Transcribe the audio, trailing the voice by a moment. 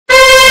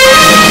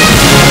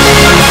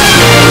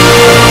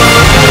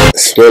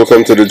Yes,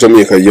 welcome to the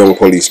Jamaica Young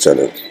Police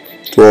channel.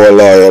 To our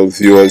loyal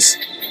viewers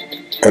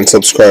and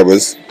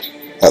subscribers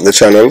at the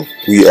channel,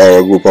 we are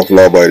a group of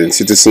law-abiding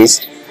citizens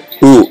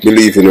who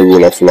believe in the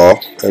rule of law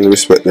and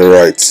respect the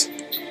rights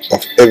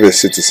of every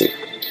citizen,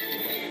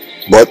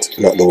 but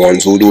not the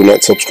ones who do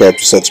not subscribe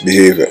to such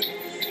behavior.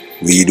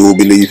 We do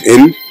believe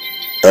in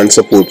and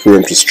support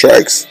preemptive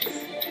strikes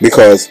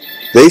because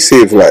they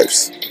save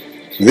lives.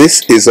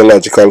 This is a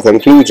logical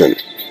conclusion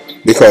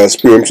because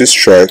preemptive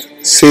strike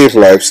saves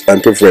lives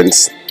and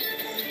prevents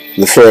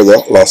the further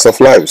loss of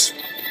lives.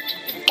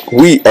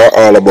 We are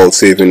all about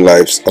saving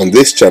lives on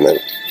this channel.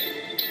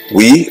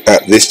 We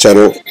at this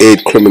channel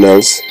aid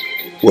criminals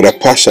with a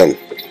passion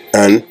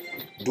and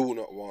do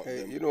not want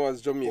them. You know,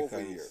 as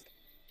Jamaicans,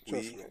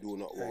 we do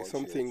not want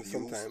sometimes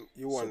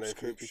you wonder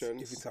if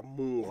it's a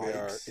movie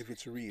or if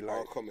it's real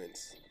life.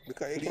 Comments.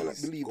 Because you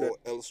cannot believe that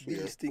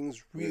these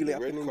things really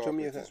happen in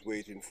Jamaica. Is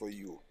waiting for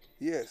you.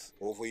 Yes.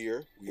 Over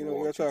here,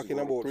 we're talking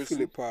about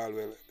Philip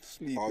Paulwell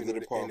sleeping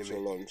with the enemy.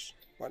 Lunch.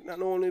 But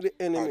not only the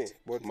enemy,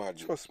 but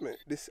trust me,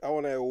 this I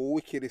want a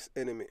wickedest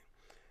enemy.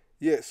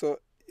 Yeah, so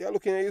you're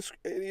looking at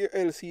your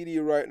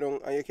LCD right now,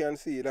 and you can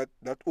see that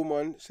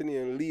woman, she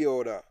named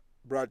Leoda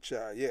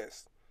Bradshaw.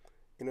 Yes,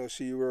 you know,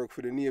 she worked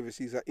for the Navy.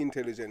 She's an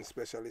intelligence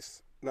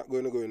specialist. Not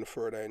going to go any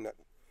further in that.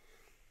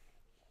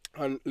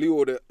 And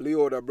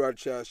Leoda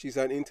Bradshaw, she's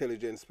an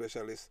intelligence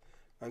specialist,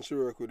 and she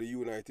worked with the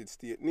United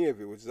States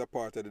Navy, which is a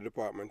part of the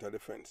Department of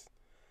Defense.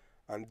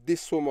 And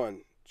this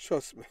woman,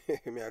 trust me,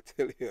 may I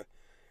tell you,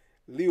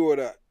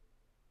 Leoda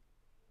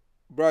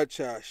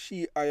Bradshaw,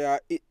 she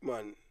hired a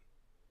hitman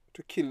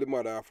to kill the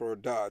mother of her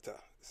daughter,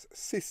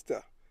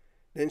 sister.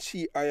 Then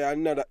she hired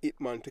another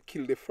hitman to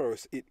kill the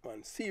first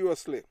hitman.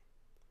 Seriously.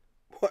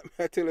 What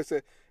may I tell you,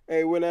 say,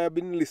 hey, when I've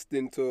been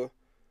listening to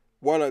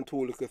one and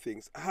two little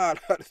things, I had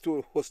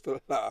to was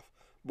to laugh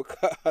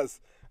because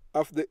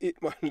of the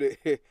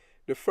hitman,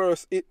 the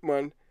first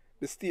hitman,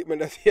 the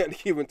statement that he had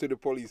given to the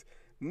police.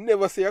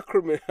 Never say a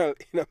criminal in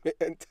my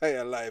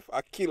entire life,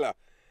 a killer.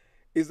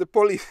 Is the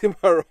police him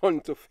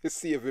around to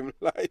save him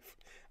life.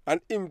 And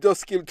him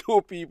just kill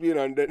two people, you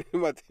know, and then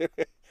him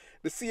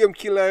the same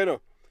killer, you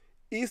know.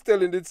 He's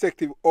telling the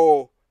detective,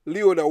 oh,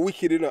 Leona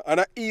wicked, you know.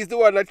 And he's the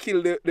one that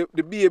killed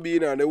the baby, you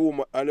know, and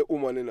the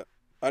woman, you know,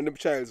 and the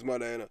child's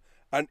mother, you know.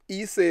 And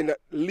he's saying that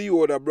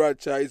Leona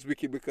Bradshaw is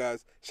wicked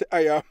because she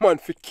hired a man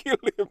to kill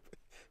him.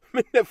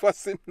 I never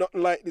seen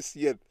nothing like this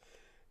yet.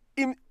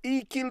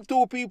 He killed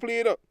two people,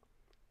 you know.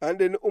 And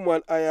then the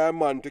woman hired a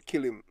man to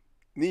kill him.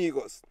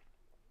 Negos.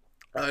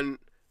 And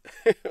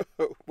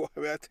boy,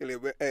 may I tell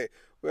you, hey,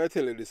 may I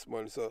tell you this,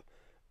 man? So,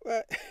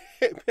 may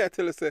I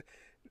tell you, say,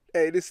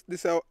 hey, this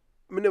how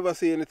me never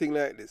say anything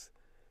like this.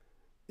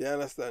 You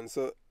understand?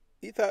 So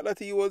he thought that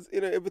he was,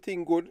 you know,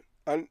 everything good,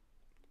 and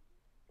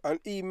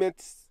he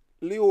met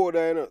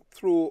Leoda, you know,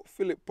 through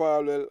Philip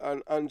Paulwell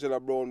and Angela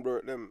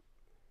Brown-Burt them.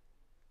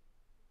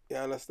 You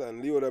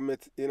understand? Leoda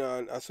met, you know,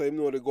 and I saw him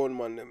know the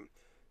gunman them.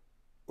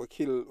 We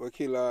kill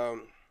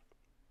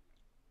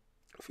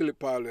Philip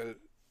Paulwell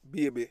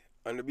baby.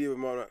 And the baby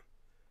mama,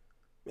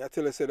 I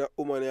tell you, say that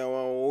woman is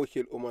one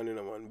wicked woman, you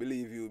know, man.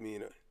 Believe you me, you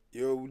know.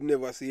 You would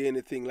never see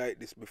anything like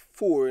this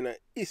before in the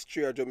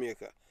history of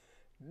Jamaica.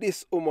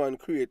 This woman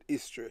create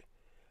history.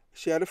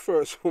 She had the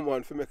first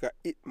woman to make a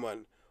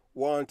hitman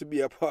want to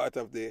be a part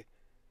of the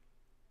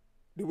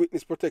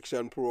witness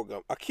protection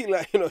program. A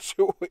killer, you know,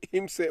 show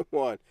him say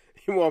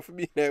he want to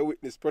be in a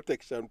witness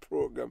protection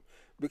program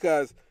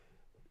because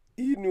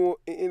he knew,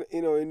 you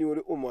know, he knew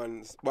the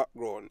woman's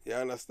background. You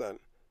understand?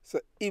 So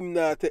him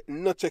not take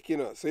no check, you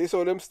know. So you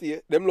saw them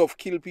stay. Them love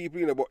kill people,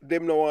 you know, but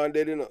them no want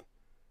dead, you know.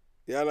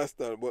 You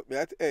understand? But me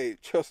hey,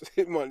 trust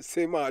him, man,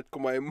 same heart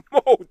come my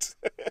mouth.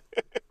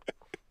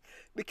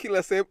 The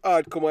killer same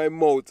heart come my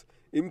mouth.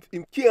 Him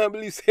can't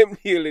believe him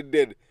nearly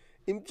dead.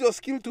 Him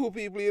just kill two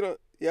people, you know.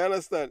 You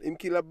understand? Him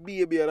kill a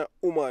baby and a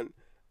woman.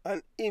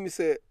 And him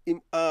say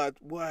him heart,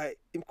 why?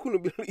 Him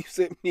couldn't believe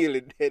him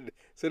nearly dead.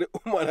 So the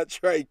woman a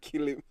try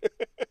kill him.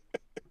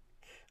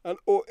 And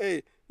oh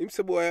hey, him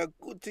say, boy, a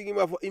good thing him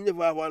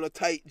never have no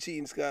tight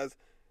jeans because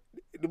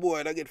the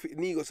boy that get fit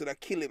nigga so that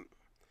kill him.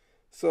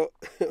 So,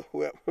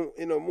 well,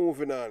 you know,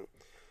 moving on.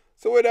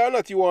 So whether or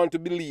not you want to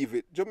believe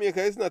it,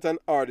 Jamaica is not an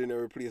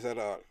ordinary place at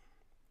all.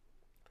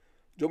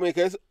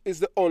 Jamaica is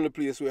the only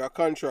place where a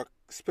contract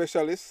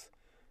specialist,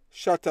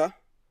 shatter,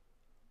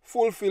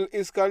 fulfill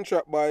his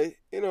contract by,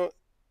 you know,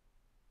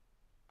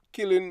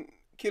 killing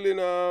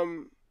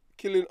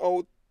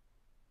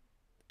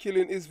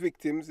his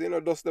victims, you know,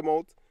 dust them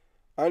out.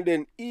 And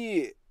then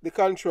he, the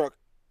contract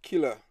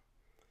killer,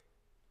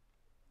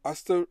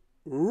 has to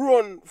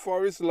run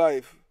for his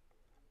life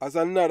as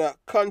another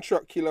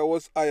contract killer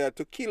was hired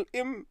to kill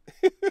him.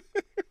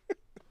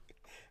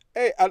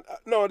 Hey, and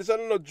no, this is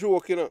not a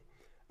joke, you know.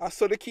 I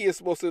saw the case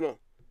boss, you know.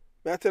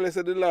 I tell you,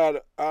 the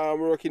lad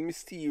working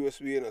mysterious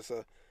way, you know,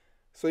 so.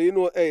 So, you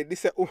know, hey,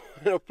 this is a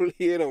woman play,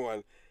 you know,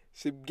 man.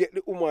 She get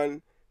the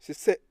woman, she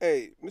said,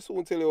 hey, I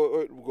won't tell you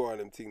how it go on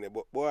them thing there,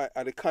 but boy,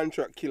 the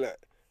contract killer,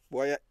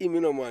 boy, him,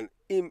 you know, man,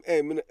 him,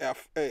 hey,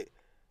 hey,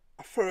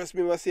 first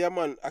me must say a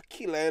man, a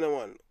killer, you know,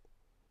 man.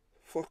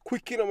 For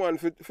quick, you know, man,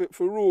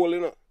 for roll,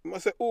 you know. I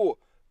must say, oh,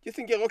 you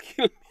think you're going to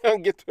kill me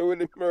and get away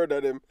with murder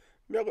them?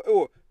 Me I go,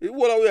 oh, it's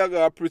one way I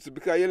go to prison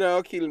because you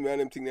know kill me and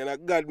them thing.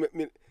 And God make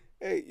me,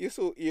 hey, you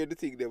so hear the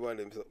thing them and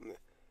them something.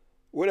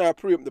 When I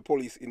preempt the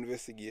police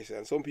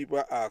investigation, some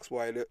people ask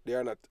why they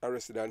are not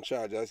arrested and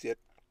charged as yet.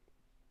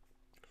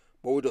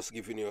 But we're just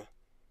giving you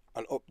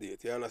an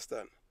update, you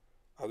understand?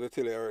 As I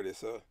tell you already,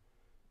 so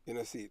you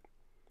know see it.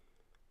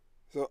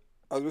 So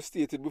as we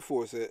stated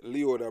before, say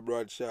Leota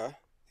Bradshaw,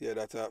 yeah,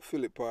 that's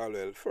Philip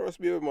Paulwell, first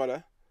baby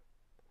mother.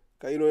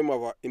 Because you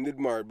know him did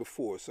marry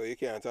before, so you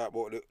can't talk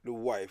about the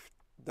wife,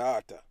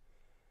 daughter.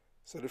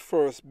 So the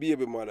first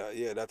baby mother,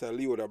 yeah, that's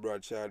Leota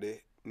Bradshaw, the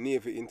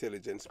Navy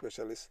intelligence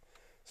specialist.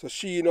 So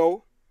she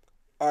now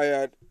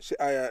hired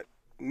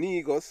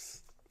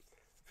Negos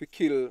to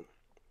kill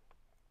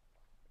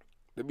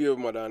the baby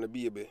mother and the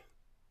baby.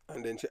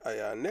 And then she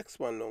hired next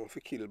one now to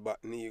kill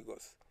back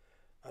Negos.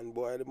 And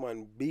boy, the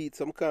man beat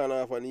some kind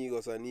off of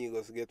Negos and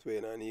Negos get away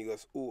and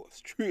Negos, oh,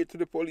 straight to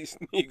the police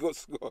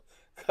Negos go.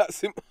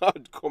 Because him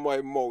hard come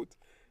my mouth.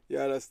 You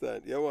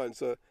understand? Yeah, man.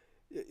 So,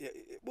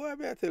 boy,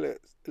 I tell you,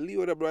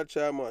 Leota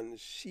Bradshaw, man,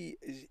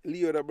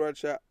 Leota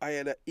Bradshaw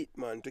hired a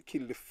hitman to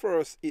kill the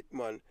first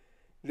hitman.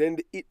 Then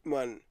the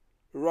hitman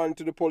ran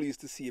to the police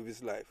to save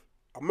his life.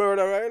 A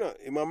murderer, you know?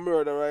 Him a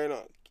murderer, you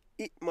know?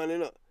 Hitman, you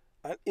know?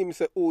 And him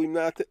say, oh, him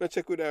not take no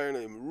check with her, you know?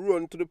 Him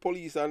run to the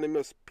police and him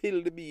just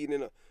spill the bean, you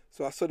know?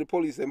 So I saw the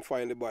police them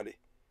find the body.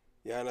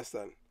 You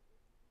understand?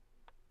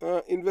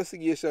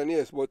 Investigation,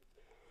 yes, but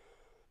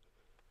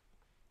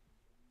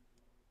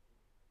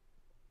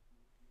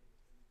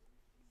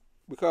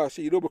because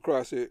she double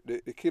crossed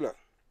the killer.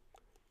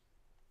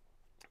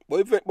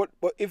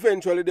 But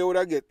eventually they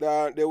would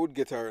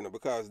get her, you know,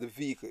 because the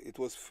vehicle, it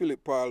was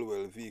Philip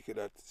Paulwell vehicle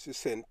that she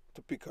sent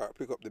to pick up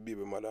the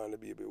baby mother and the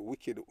baby.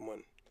 Wicked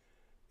man.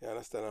 You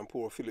understand? And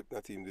poor Philip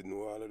not even didn't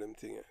know all of them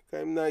things.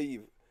 Because I'm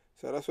naive.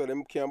 So that's why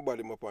them can't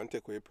body him up and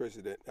take away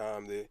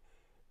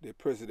the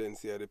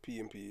presidency of the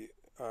PMP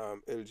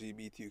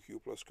LGBTQ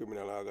plus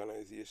criminal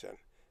organization.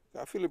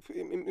 Because Philip,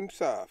 him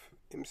soft.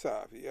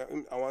 Yeah,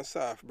 I want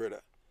soft,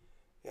 brother.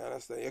 You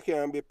understand? You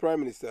can't be Prime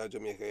Minister of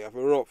Jamaica. You have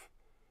a rough.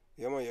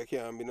 Yeah, man, you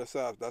can't be no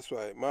soft. That's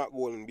why Mark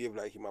Golden behave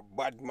like him a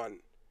bad man.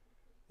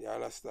 You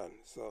understand?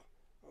 So,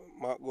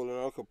 Mark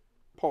Golden like a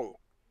punk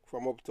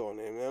from uptown.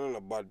 He's not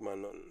a bad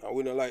man. And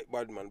we don't like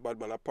bad man. Bad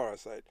man a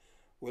parasite.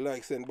 We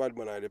like send bad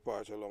man at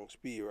departure along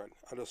speed run.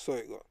 I just saw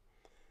it go.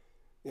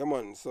 Yeah,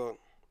 man, so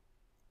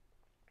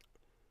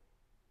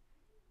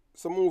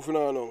moving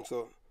on now.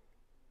 So,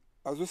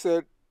 as we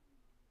said,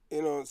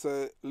 you know,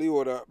 so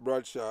Leota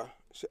Bradshaw,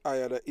 she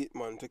hired a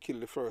hitman to kill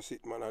the first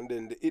hitman. And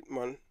then the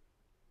hitman,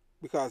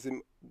 because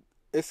him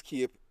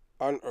escape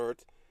on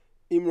earth,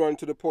 him run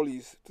to the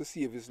police to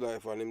save his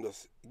life and him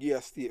just give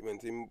a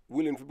statement. Him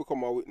willing to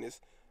become a witness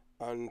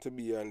and to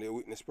be on the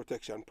witness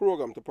protection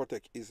program to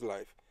protect his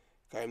life.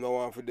 Because him no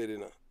want for dead, you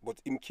know.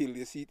 But him kill,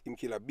 you see, him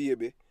kill a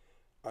baby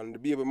and the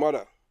baby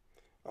mother.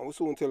 And we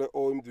soon tell her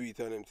how him do it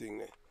and them thing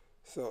there.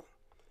 So,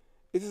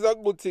 it is a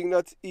good thing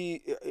that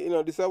he, you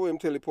know, this is how him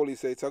tell the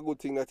police, it's a good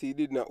thing that he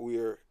did not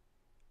wear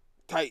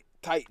tight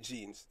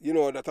jeans. You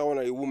know, that one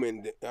of the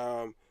women,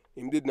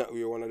 him did not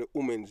wear one of the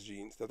women's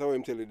jeans. That's how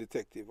him tell the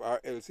detective,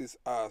 or else his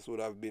ass would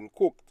have been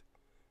cooked.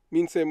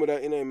 Means say, you know,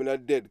 him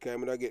not dead, because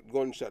him not get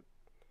gunshot.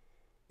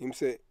 Him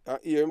say,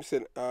 him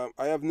said,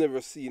 I have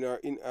never seen her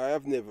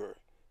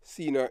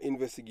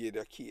investigate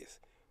a case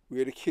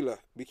where the killer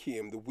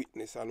became the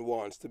witness and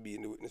wants to be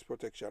in the witness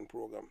protection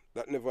program.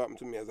 That never happened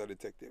to me as a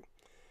detective.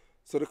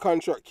 So the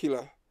contract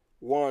killer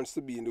wants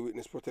to be in the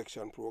witness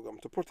protection program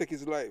to protect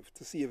his life,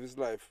 to save his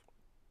life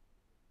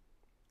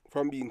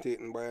from being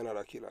taken by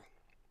another killer.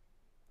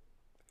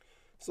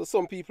 So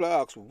some people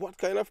ask, what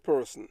kind of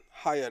person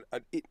hired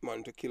a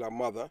hitman to kill a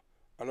mother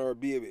and her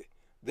baby?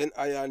 Then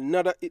hired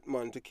another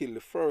hitman to kill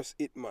the first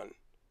hitman.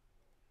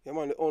 Yeah,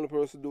 man, the only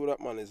person to do that,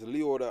 man, is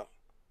Leota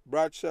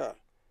Bradshaw.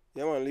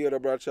 Yeah, man,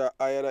 Leota Bradshaw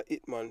hired a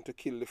hitman to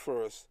kill the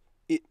first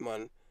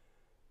hitman.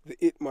 The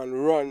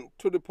hitman ran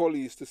to the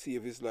police to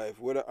save his life,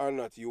 whether or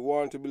not you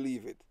want to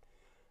believe it.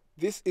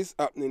 This is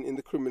happening in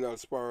the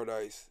criminal's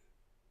paradise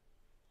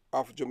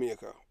of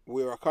Jamaica,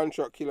 where a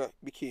contract killer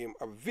became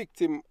a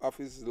victim of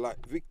his life.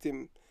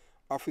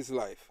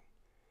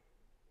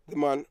 The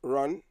man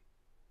ran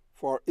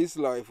for his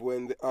life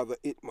when the other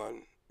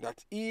hitman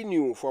that he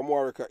knew from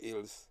Warwick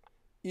Hills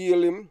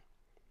healed him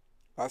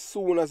as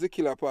soon as the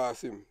killer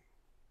passed him.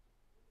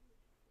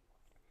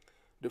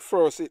 The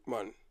first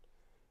hitman,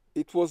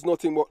 it was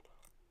nothing but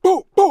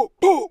pow, pow,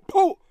 pow,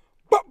 pow,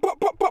 pop,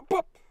 pop, pop, pop,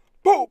 pop,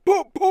 pow,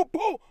 pow, pow,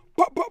 pow,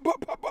 pop, pop,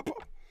 pop, pop, pop,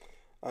 pop.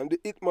 And the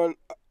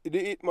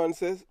hitman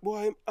says,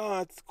 boy, his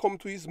heart come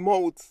to his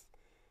mouth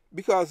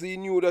because he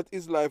knew that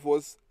his life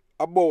was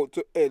about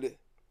to head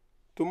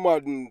to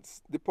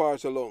Madden's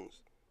departure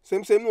lungs. So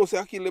him say, no, say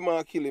I kill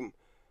him.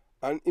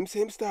 And him say,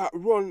 him start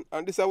run.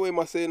 And this is how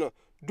him say, no,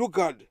 do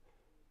God,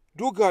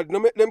 no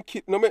make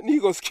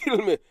Negroes kill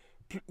me.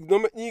 No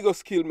make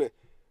Negroes kill me.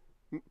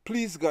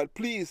 Please, God,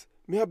 please,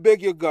 Me I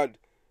beg you God.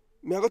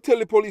 Me I go tell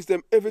the police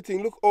them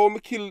everything. Look how me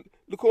kill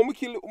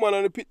the woman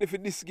and the pitney for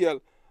this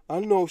girl.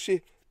 And now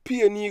she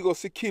pay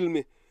niggas to kill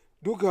me.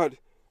 Do God.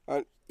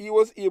 And he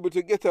was able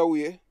to get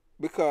away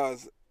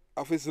because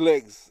of his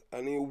legs.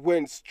 And he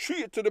went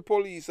straight to the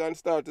police and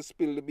started to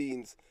spill the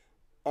beans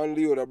on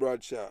the other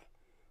Bradshaw.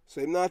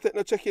 So him not take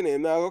no checking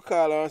him. Now I go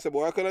call her and say,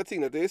 boy, I can't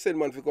think that they said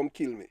man to come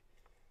kill me.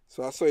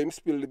 So I saw him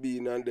spill the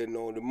bean and then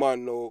now the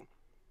man now.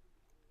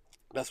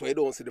 That's why you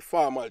don't see the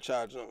formal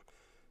charge now.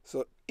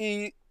 So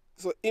him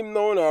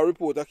now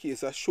report a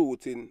case of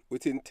shooting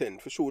with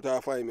intent for shoot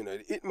half a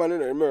minute. The hitman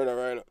in a murder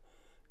right now.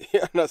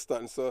 You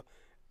understand? So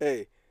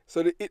hey,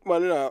 so the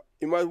hitman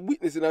he might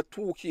witness in a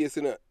 2 cases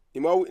in a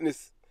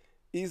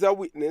he's a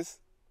witness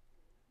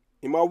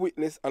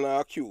and an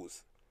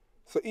accused.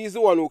 So he's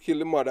the one who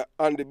killed the mother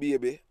and the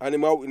baby, and he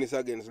might witness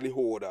against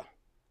Lehoda,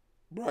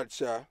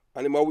 Bradshaw,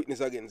 and he might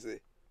witness against the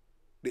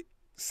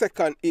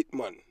second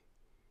hitman.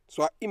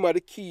 So him are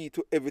the key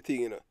to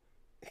everything, you know.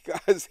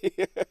 Because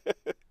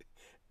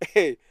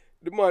hey,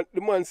 the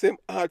man say him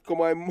hard come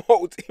my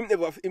mouth.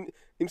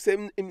 Him say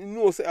him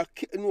know say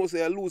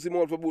I lose him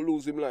out for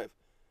lose him life.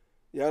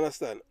 You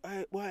understand?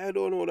 Why I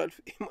don't know that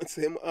him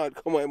say him hard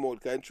come my mouth,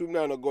 because him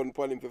now no gun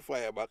upon him for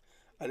fire back.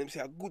 And him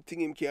say a good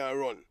thing him can't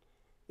run.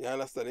 You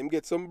understand? Him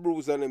get some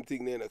bruise on them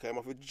thing there, you know, him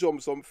have to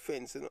jump some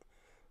fence, you know.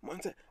 Man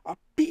say a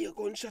big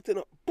gunshot, you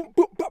know. Boom,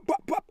 boom, bam, bam,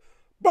 bam,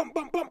 bam,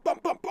 bam, bam, bam,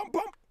 bam, bam,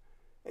 bam.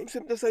 And him say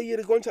just a hear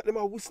the gunshot, them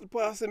a whistle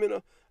past him, you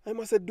know. I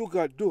must say, do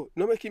God, do.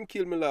 No make him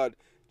kill me, Lord.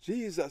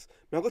 Jesus.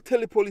 I go tell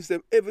the police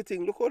them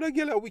everything. Look how that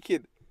girl are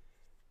wicked.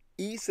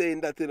 He's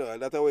saying that, you know,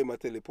 that's why I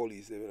tell the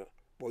police them, you know.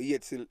 But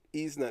yet still,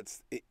 he's not.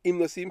 Him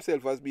not see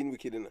himself as being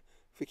wicked, you know.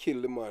 For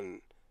kill the man,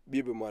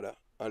 baby mother,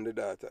 and the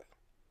daughter.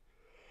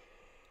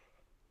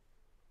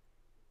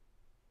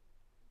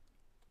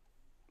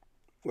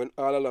 When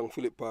all along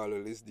Philip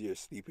Paulwell is there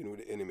sleeping with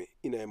the enemy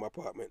in his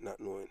apartment,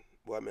 not knowing.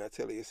 But I mean, I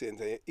tell you, you're saying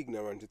that you're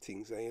ignorant to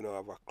things and you don't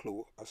have a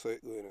clue. I saw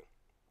it going on.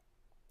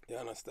 You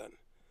understand?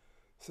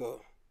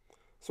 So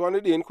on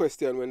the day in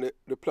question when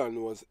the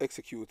plan was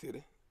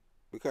executed,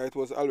 because it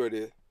was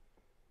already,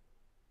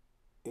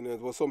 you know,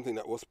 it was something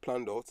that was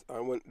planned out,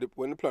 and when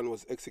the plan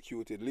was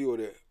executed, Leo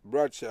the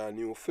Bradshaw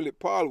knew Philip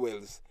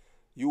Paulwell's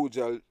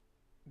usual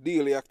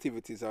daily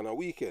activities on a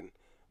weekend,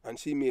 and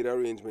she made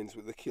arrangements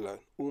with the killer,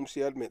 whom she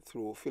had met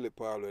through Philip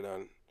Paulwell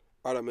and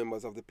other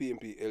members of the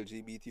PMP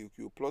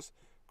LGBTQ plus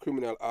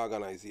criminal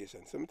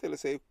organization. So I tell you,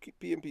 say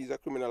PMP is a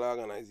criminal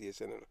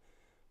organization, you know?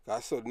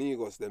 Because so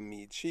niggas them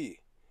meet she.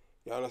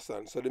 You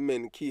understand? So the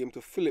men came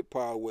to Philip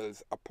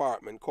Paulwell's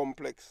apartment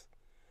complex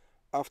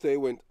after he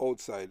went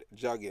outside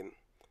jogging,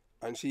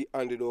 and she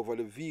handed over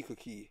the vehicle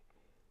key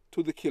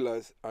to the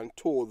killers and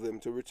told them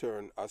to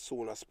return as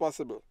soon as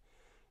possible.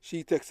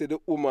 She texted the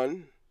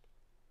woman,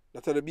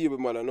 that are the baby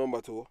mother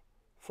number 2,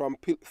 from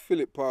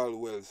Philip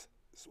Paulwell's,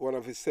 one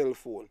of his cell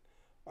phone,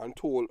 and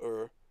told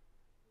her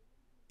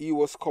he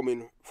was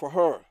coming for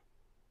her,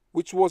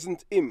 which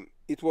wasn't him.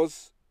 It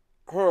was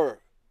her,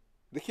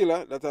 the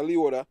killer, that are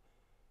Leoda,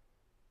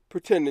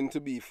 pretending to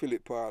be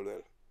Philip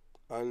Paulwell.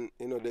 And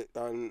you know,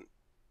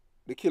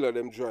 the killer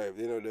them drive.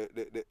 You know,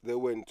 they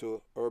went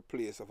to her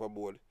place of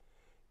abode,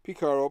 pick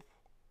her up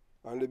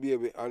and the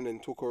baby, and then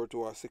took her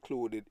to a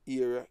secluded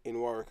area in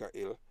Warwick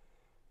Hill,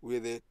 where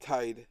they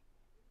tied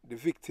the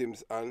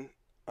victim's hand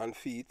and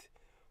feet,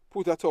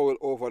 put a towel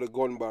over the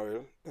gun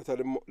barrel, that are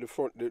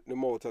the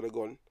mouth of the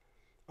gun,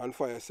 and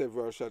fire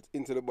several shots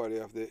into the body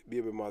of the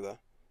baby mother,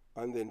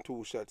 and then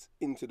 2 shots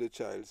into the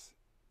child's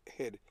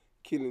head,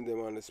 killing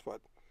them on the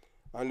spot,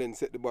 and then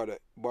set the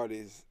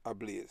bodies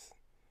ablaze.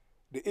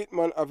 The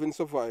hitman, having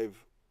survived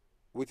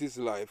with his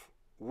life,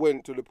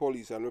 went to the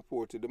police and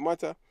reported the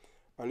matter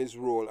and his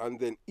role, and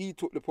then he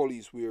took the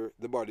police where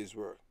the bodies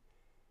were.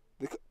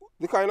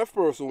 The kind of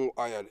person who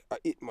hired a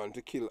hitman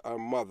to kill her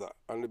mother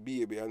and the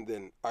baby and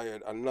then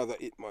hired another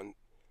hitman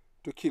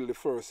to kill the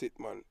first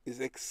hitman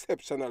is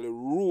exceptionally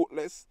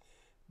ruthless,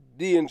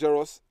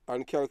 dangerous,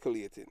 and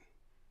calculating.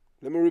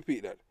 Let me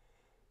repeat that.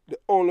 The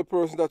only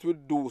person that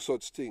would do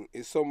such thing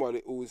is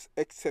somebody who is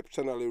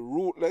exceptionally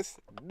ruthless,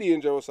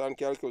 dangerous, and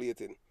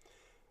calculating.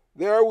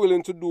 They are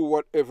willing to do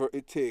whatever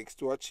it takes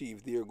to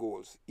achieve their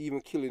goals, even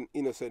killing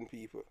innocent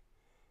people.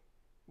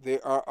 They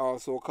are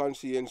also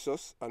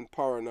conscientious and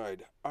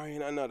paranoid,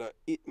 hiring another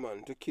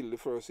hitman to kill the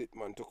first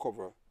hitman to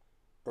cover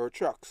her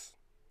tracks.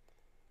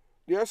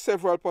 There are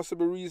several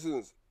possible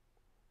reasons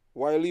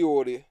why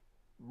Leode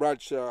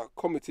Bradshaw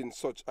committing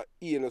such a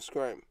heinous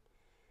crime.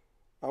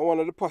 And one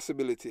of the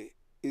possibilities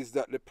is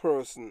that the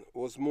person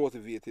was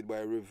motivated by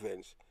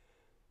revenge.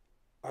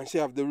 And she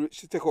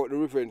take out the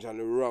revenge on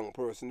the wrong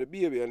person, the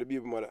baby and the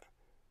baby mother.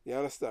 You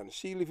understand?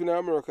 She live in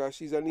America,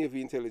 she's a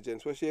Navy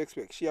intelligence. What she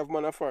expect? She have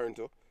man of foreign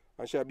too.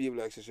 And she behave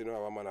like she don't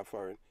have a man of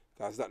foreign.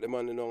 Because that the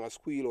man you know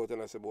squeal out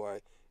and I say, boy,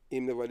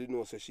 him never did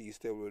know so she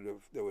stay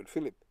with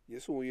Philip. You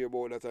saw hear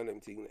about that and them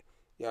thing there.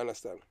 You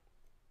understand?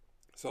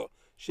 So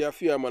she a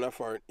fear man of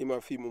foreign, him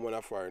a female man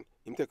of foreign.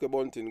 Him take a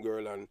bunting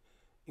girl and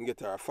him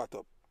get her fat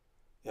up.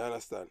 You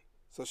understand?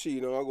 So she,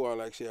 you know, I go on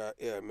like she,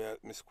 yeah,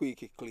 me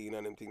squeaky clean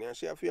and them thing. And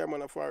she a fear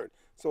man of foreign.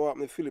 So what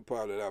me Philip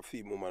Paulwell a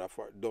female man of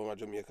foreign down to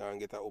Jamaica and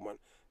get a woman.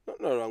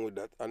 Nothing wrong with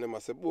that. And them I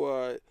say,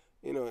 boy,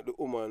 you know, the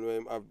woman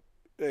when have,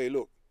 hey,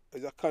 look,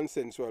 it's a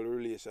consensual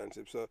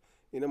relationship. So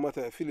it no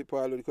matter if Philip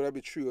Paulwell could have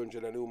been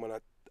 300 and the woman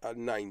at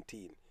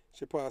 19.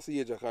 She passed the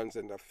age of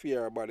consent, a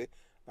fear her body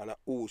and a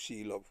who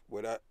she love.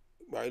 Whether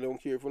I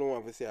don't care if you don't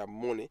want to say her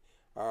money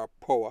or her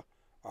power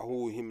or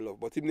who him love.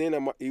 But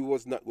he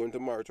was not going to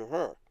marry to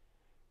her.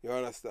 You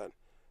understand?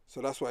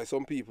 So that's why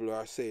some people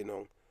are saying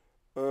now,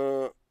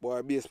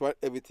 boy, based on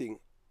everything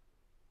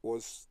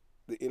was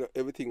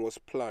everything was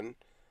planned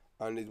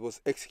and it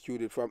was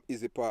executed from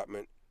his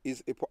apartment,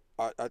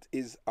 at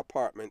his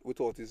apartment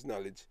without his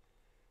knowledge.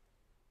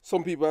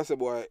 Some people say,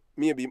 boy,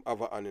 maybe him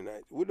have a hand in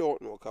it. We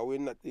don't know because we're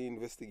not the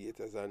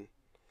investigators and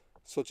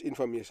such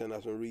information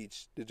hasn't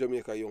reached the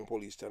Jamaica Young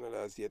Police Channel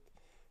as yet.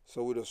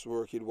 So we just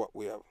work with what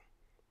we have.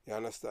 You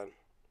understand?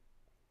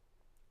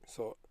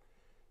 So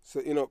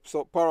you know,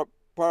 so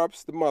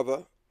perhaps the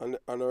mother and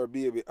her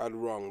baby had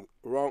wronged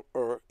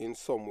her in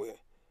some way,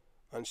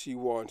 and she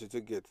wanted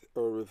to get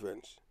her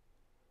revenge.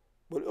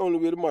 But the only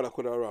way the mother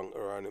could have wronged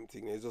her and them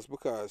thing is just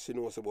because she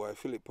knows about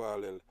Philip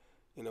Paulwell,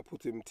 you know,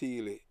 put him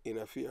teely in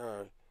a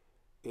fear,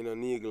 in a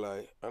eagle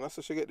eye, and that's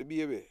how she get the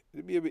baby.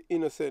 The baby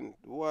innocent.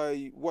 Why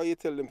you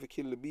tell them to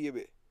kill the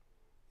baby?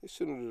 You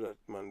shouldn't do that,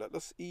 man.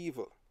 That's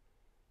evil.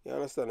 You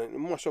understand? And it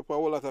mash up a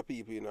whole lot of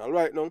people, you know.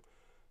 Right now,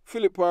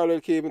 Philip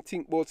Paulwell can't even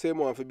think about saying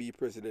want to be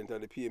president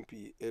of the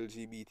PMP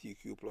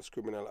LGBTQ plus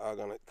criminal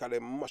organ because they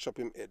mash up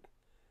him head.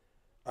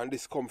 And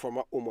this come from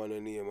a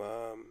woman named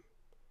I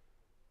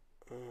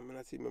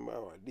not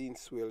remember Dean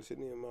Swell she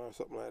name or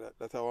something like that.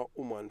 That's our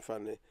woman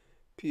from the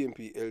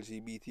PMP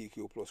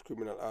LGBTQ plus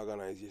criminal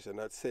organization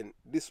that sent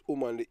this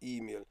woman the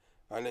email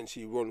and then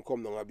she run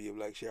come down and behave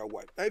like she a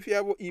wife. And if you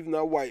have even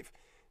a wife,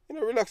 you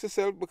know, relax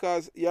yourself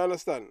because you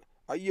understand,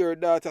 your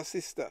daughter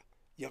sister,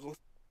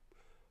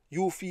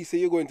 you feel say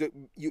you're going to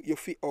you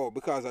feel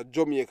because of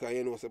Jamaica,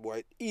 you know, say boy,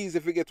 it's easy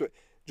to get to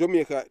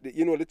Jamaica,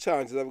 you know, the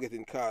chances of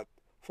getting caught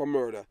for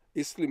murder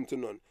is slim to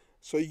none.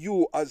 So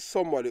you as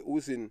somebody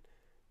who's in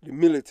the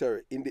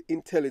military, in the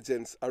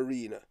intelligence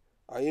arena,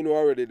 and you know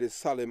already the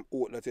solemn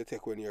oath that you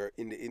take when you're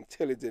in the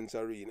intelligence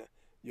arena,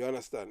 you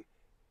understand?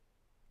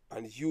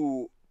 And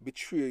you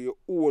betray your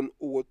own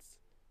oath,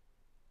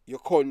 your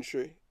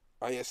country,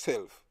 and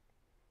yourself.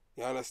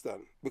 You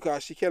understand?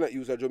 Because she cannot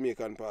use a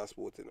Jamaican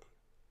passport, you know.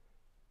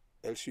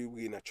 Else she'll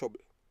be in a trouble.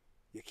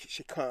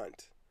 She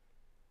can't.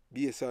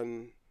 Based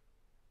on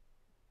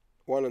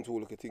one and two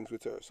look at things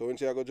with her. So when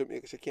she go to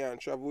Jamaica, she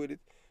can't travel with it.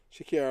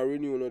 She can't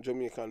renew no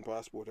Jamaican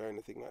passport or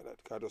anything like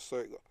that. Because just so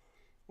it go.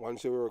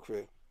 Once you work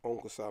for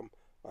Uncle Sam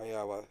and you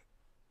have a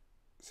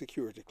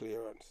security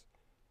clearance.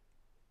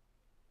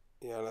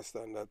 You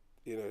understand that,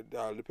 you know, it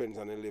all depends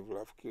on the level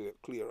of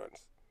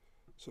clearance.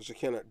 So she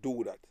cannot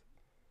do that.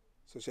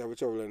 So she have to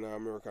travel in an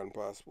American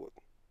passport.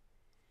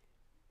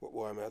 But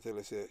boy, I tell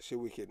you, she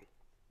wicked.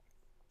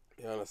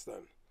 You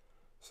understand?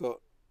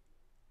 So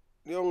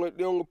the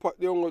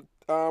only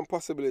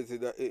possibility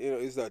that you know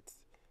is that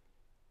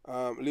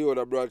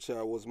Leota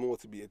Bradshaw was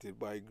motivated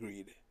by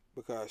greed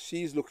because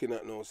she's looking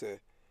at now say,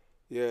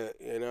 yeah,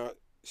 you know,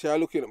 she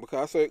looking at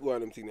because I saw it go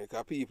on them thing there,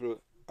 because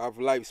people have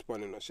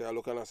lifespan, you know. She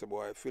looking and say,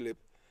 boy, Philip,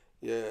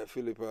 you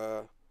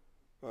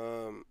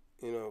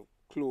know,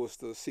 close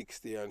to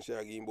 60 and she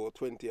give about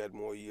 20 odd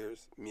more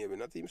years, maybe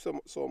not even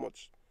so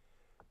much.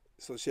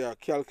 So she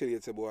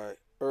calculates, boy,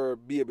 her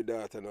baby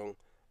daughter now,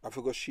 I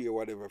forgot share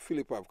whatever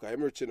Philip have, because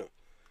I'm rich, you know.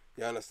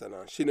 You understand?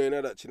 And she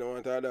know that she don't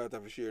want her daughter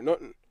to share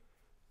nothing.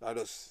 That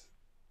is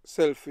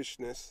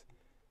selfishness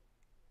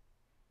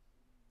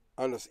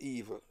and that's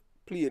evil,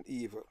 plain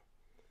evil.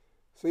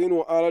 So you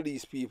know all of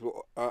these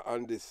people are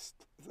on this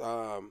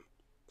LCD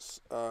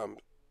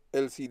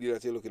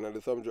that you're looking at,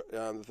 the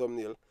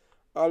thumbnail,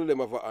 all of them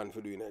have a hand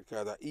for doing it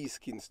because they're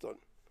East Kingston.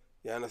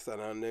 You understand?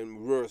 And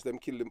then worse, them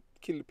kill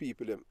the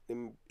people,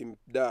 them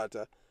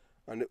daughter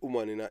and the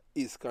woman in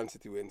his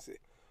constituency.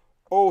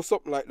 Oh,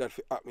 something like that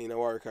for happen in a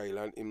Warwick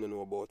Island, him don't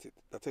know about it.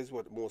 That is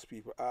what most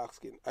people are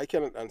asking. I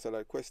cannot answer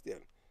that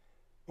question.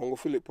 Uncle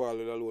Philip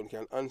Paulwell alone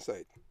can answer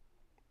it.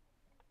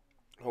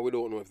 And we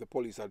don't know if the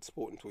police had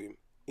spoken to him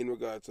in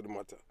regards to the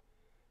matter.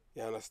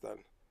 You understand?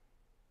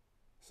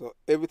 So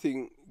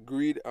everything,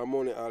 greed and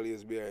money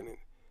always behind it.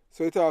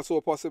 So it's also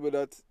possible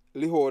that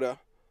Leota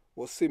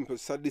was simple,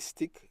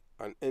 sadistic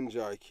and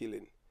enjoy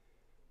killing.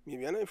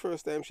 Maybe not the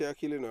first time she are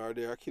killing her,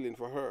 they are killing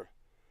for her.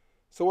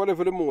 So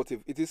whatever the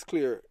motive, it is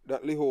clear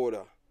that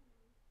Leota,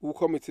 who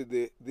committed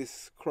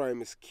this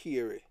crime, is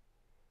scary.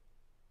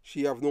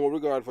 She have no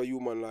regard for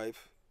human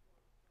life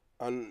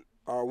and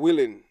are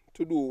willing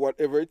to do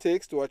whatever it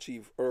takes to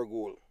achieve her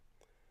goal.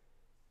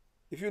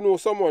 If you know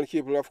someone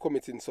capable of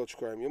committing such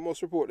crime, you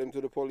must report them to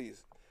the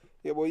police.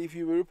 Yeah, but if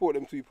you report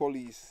them to the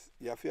police,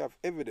 you have to have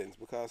evidence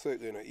because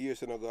you know,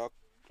 years and go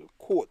to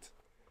court.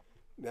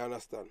 They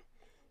understand.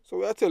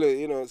 So I tell you,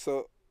 you know,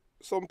 so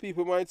some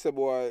people might say,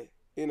 boy,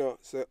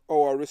 say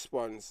our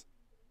response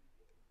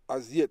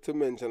has yet to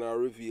mention or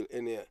reveal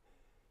any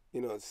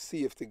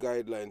safety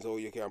guidelines, how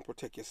you can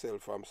protect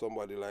yourself from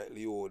somebody like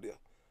Leodia,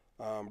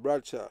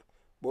 Bradshaw.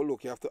 But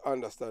look, you have to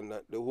understand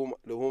that the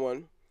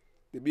woman,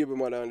 the baby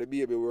mother and the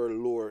baby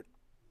were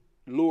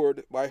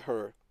lured by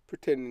her,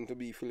 pretending to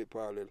be Philip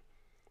Paulwell.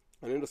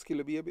 And then just kill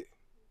the baby.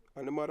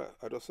 And the mother,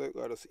 I just say,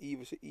 God, that's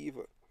evil, she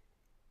evil.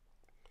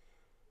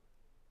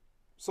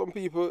 Some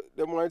people,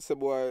 they might say,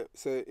 boy,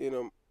 say,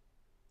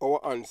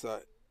 our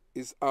answer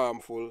is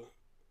harmful,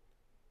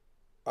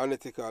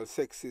 unethical,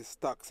 sexist,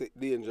 toxic,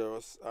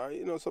 dangerous.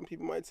 Some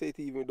people might say it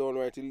even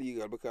downright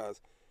illegal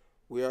because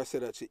we are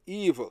said that she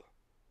evil.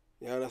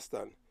 You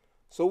understand?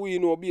 So we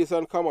know based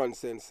on common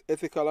sense,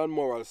 ethical and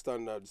moral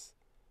standards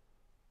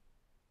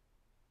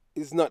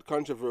is not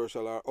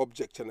controversial or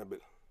objectionable.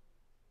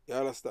 You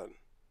understand?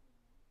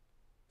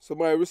 So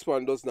my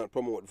response does not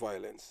promote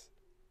violence,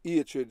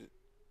 hatred,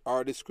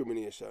 or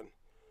discrimination.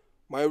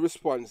 My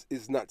response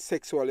is not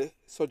sexually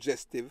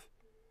suggestive.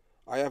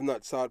 I have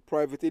not sought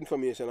private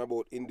information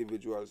about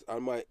individuals,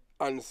 and my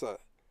answer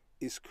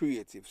is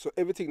creative. So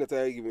everything that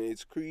I give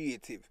is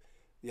creative.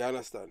 You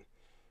understand?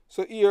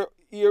 So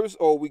here's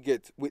all we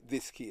get with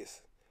this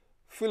case.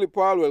 Philip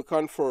Paulwell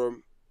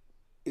confirmed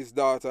his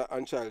daughter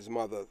and child's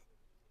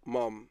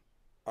mom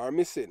are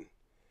missing.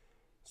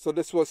 So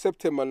this was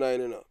September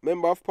 9.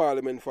 Member of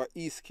Parliament for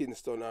East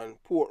Kingston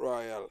and Port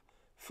Royal,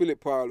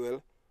 Philip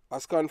Paulwell,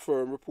 has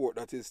confirmed report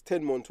that his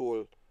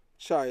 10-month-old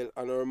child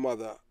and her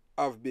mother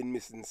have been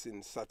missing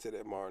since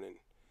Saturday morning.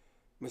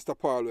 Mr.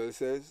 Paulwell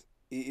says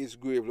he is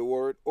gravely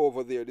worried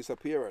over their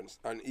disappearance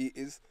and he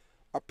is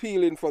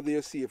appealing for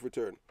their safe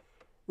return.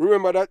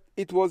 Remember that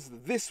it was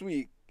this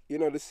week,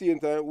 the same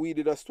time we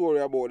did a story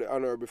about the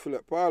Honourable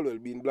Philip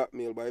Paulwell being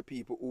blackmailed by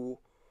people who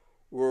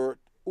were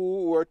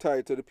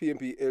tied to the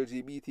PNP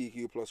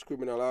LGBTQ plus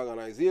criminal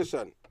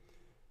organization.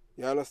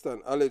 You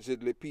understand?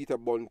 Allegedly Peter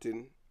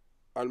Bunting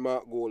and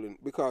Mark Golding,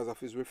 because of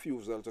his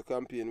refusal to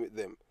campaign with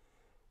them.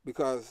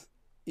 Because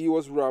he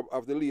was robbed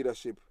of the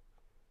leadership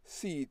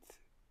seat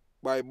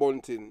by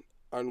Bunting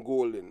and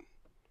Golding.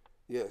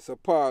 Yeah, so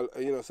Paul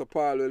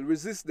will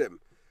resist them.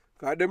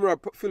 Because them rob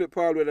Philip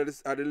Paulwell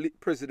at the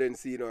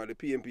presidency, at the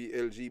PNP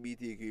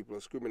LGBTQ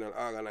plus criminal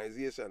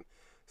organization.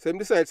 So him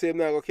decide to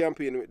now go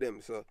campaign with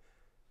them. So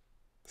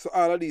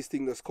all of these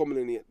things that's coming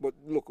in here. But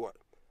look what?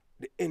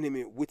 The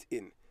enemy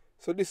within.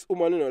 So this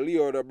woman,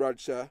 Leoda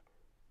Bradshaw,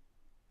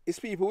 it's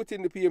people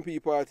within the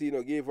PNP party,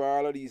 gave her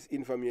all of these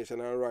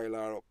information and rile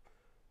her up.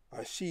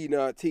 And she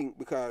not think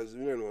because,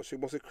 she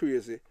must be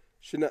crazy.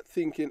 She not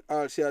thinking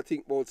all she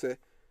think about, say,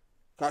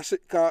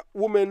 because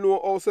women know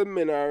how some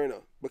men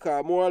are,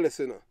 because more or less,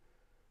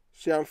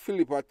 she and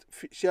Philip,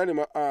 she and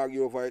him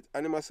argue over it,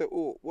 and him say,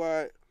 oh,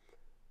 why,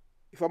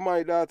 if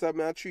my daughter,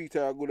 I treat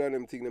her good and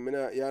them thing,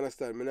 you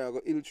understand, I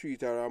go ill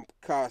treat her and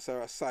cast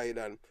her aside,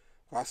 and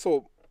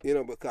so,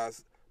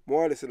 because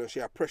more or less, she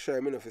a pressure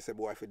him, if he say,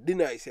 boy, if you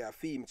deny, say a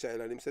female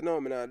child, and him say, no, I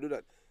not do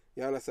that,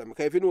 you understand,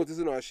 because if you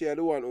notice, she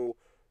the one who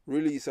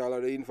release all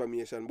of the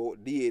information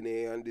about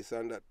DNA and this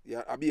and that,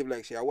 yeah, I behave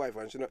like she a wife,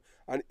 and she not,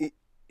 and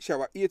she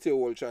have a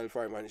 8-year-old child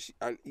for him,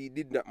 and he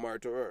did not marry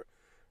to her.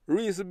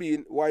 Reason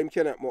being why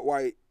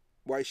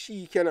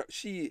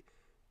she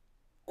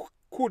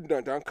could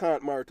not and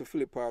can't marry to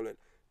Philip Paulwell.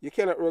 You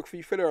cannot work for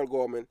the federal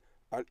government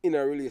and in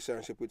a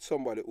relationship with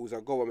somebody who's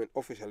a government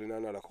official in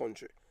another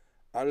country,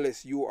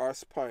 unless you are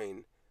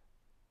spying,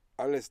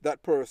 unless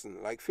that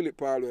person, like Philip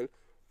Paulwell,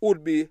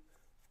 would be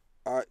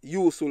a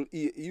useful,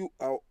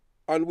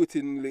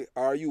 unwittingly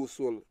or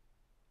useful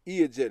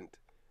agent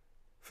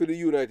for the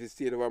United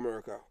States of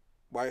America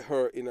by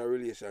her in a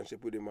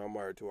relationship with him and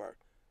married to her.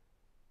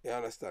 You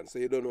understand? So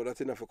you don't know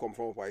that enough to come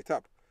from up by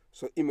top.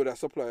 So him would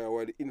supply her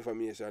with the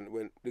information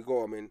when the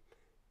government,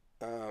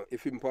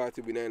 if him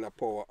party be in a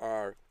power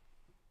or,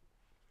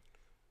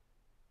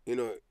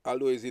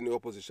 although he's in the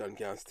opposition,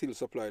 can still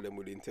supply them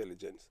with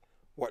intelligence.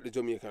 What the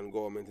Jamaican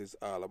government is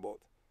all about.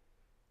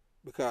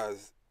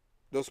 Because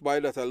just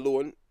by that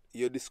alone,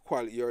 you're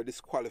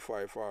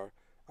disqualified for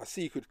a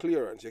secret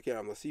clearance. You can't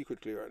have no secret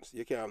clearance.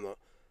 You can't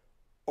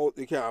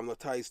have no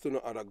ties to no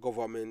other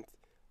government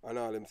and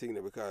all them things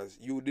because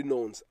you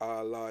denounce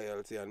all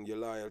loyalty and your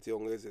loyalty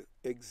only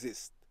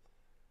exists.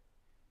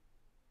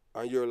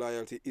 And your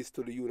loyalty is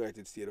to the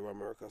United States of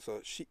America.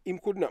 So him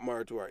could not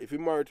marry to her. If he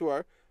married to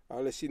her,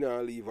 unless she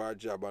not leave her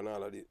job and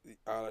all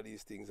of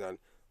these things, and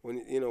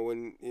when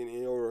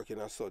you're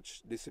working as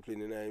such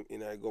discipline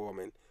in a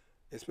government,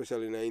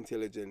 especially in the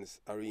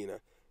intelligence arena,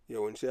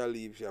 when she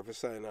leave, she have to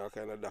sign all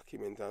kind of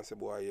document and say,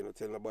 boy,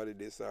 tell nobody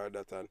this or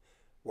that, and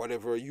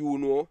whatever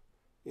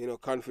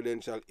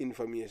confidential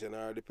information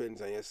or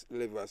depends on your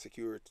level of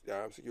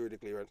security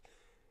clearance,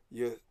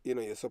 you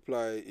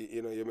supply,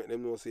 you make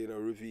them know say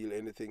reveal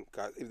anything.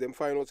 Cause if them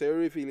find out say you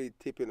reveal it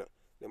tip,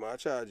 they might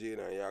charge you,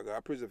 you got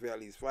to prison for at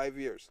least 5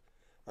 years.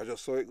 I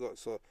just saw it go.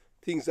 So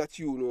things that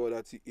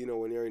that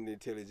when you're in the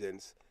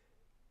intelligence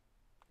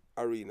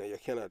arena, you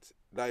cannot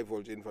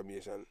divulge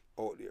information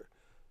out there.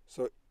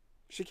 So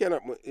she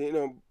cannot,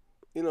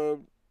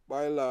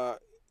 by law,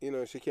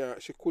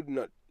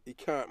 he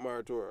can't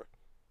marry to her.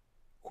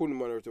 Couldn't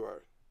marry to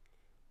her.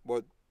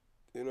 But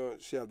you know,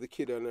 she have the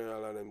kid and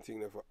all of them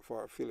things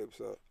for Philip,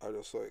 so I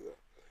just saw it.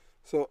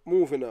 So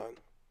moving on.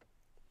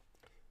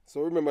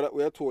 So remember that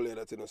we are told you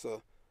that, you know,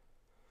 so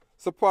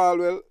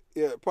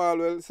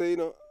Paulwell say, you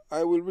know,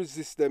 I will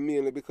resist them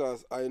mainly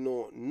because I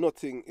know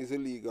nothing is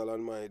illegal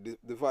on my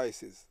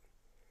devices.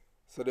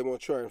 So they were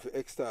trying to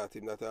extort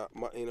him that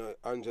you know,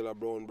 Angela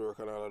Brown Burke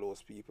and all of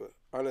those people.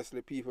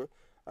 Honestly, people,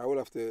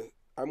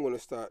 I'm gonna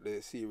start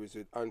the series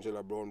with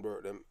Angela Brown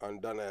Burke them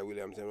and Dania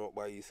Williams them up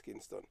by East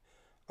Kingston.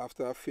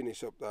 After I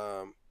finish up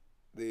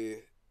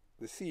the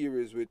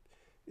series with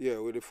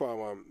the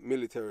former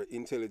military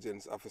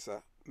intelligence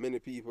officer, many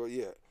people,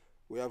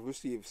 we have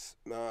received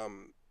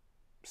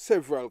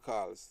several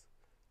calls,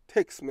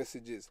 text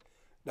messages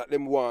that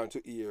them want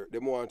to hear.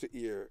 Them want to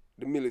hear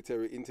the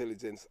military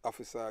intelligence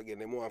officer again.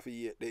 Them want to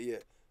hear.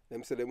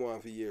 Them say them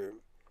want to hear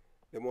him.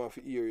 Them want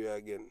to hear you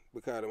again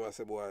because them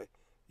say, boy,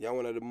 you're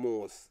one of the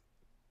most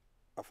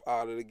of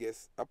all of the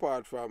guests,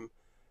 apart from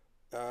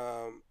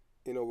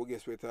you know, we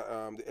guess with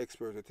the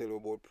expert to tell you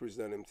about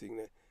prison and them thing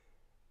there.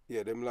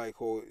 Yeah, them like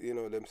how, you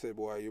know, them say,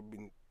 boy, you've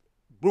been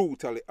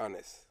brutally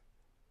honest.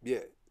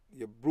 Yeah,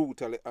 you're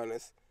brutally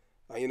honest.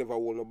 And you never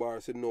hold no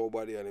bar, say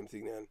nobody and them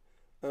thing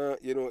there.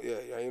 You know,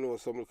 you know,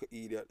 some little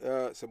idiot.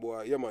 Say,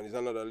 boy, yeah, man, he's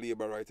another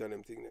labor right and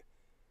them thing there.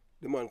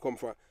 The man come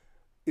from.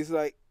 It's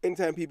like,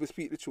 anytime people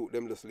speak the truth,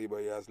 them just labor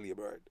as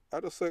labor right.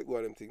 I just saw it go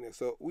on them thing there.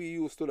 So we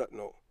used to that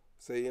now.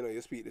 Say, you know,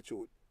 you speak the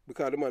truth.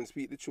 Because the man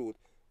speak the truth,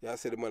 you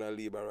say the man a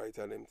labor right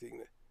and them thing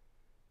there.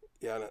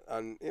 Yeah,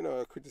 and you know,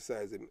 I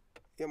criticize him.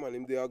 Yeah, man,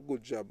 him do a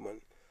good job,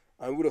 man.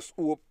 And we just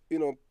hope, you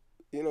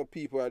know,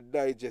 people are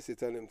digest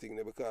it and them thing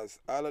there, because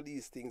all of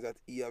these things that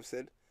he have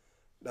said,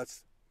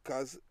 that's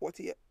because what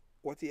he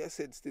has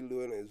said still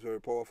doing is very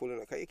powerful.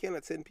 Because you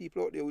cannot send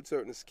people out there with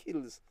certain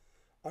skills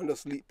and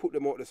just put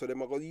them out there so they're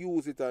going to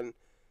use it, and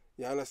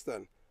you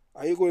understand.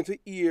 And you're going to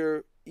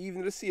hear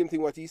even the same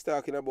thing what he's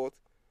talking about.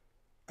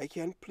 I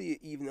can play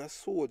even a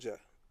soldier.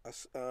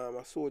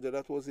 A soldier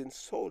that was in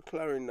South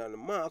Clarendon,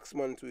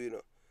 marksman too, you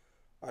know.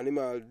 And him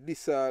all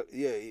this,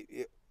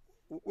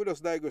 we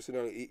just digress, you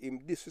know, him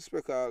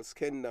disrespect all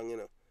Skendang, you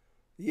know.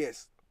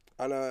 Yes.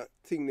 And a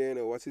thing there, you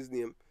know, what's his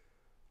name?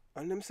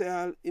 And them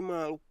say him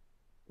all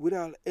with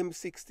all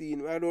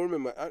M16, I don't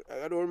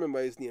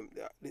remember his name.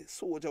 The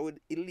soldier with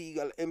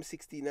illegal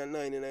M16 and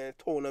 9 in a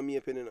town of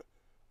Mapen, you know.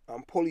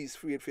 And police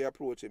afraid to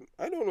approach him.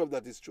 I don't know if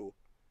that is true.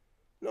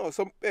 No,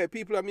 some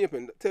people at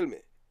Mapen, tell me.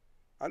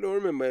 I don't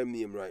remember his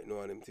name right now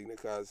and them thing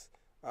because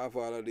I have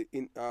all of the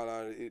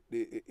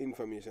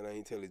information and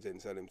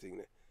intelligence and them thing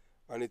there.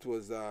 And it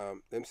was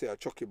them say a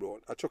Chucky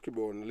Brown. A Chucky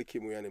Brown lick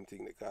him away and them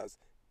thing there because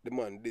the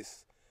man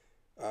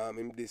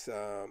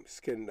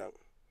Skendang.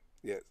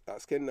 Yes,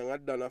 Skendang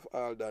had done of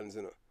all dance,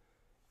 you know.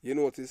 You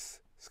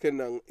notice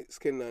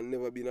Skendang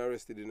never been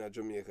arrested in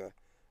Jamaica.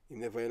 He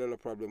never had no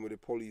problem with the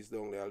police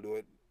down there,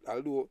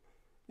 although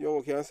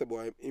you can say,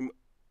 boy,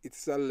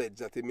 it's alleged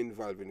that him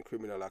involved in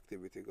criminal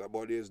activity.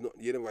 But there's not,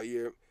 you never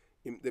hear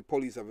him, the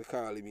police have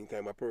called him in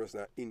kind of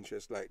personal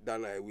interest like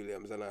Dania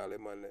Williams and all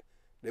them man.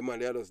 The man,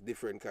 they are just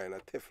different kind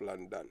of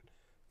Teflon done.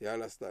 You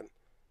understand?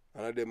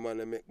 And them man,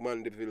 they make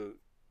Mandeville,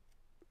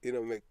 you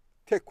know, make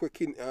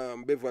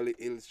Tequakin, Beverly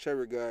Hills,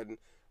 Cherry Garden,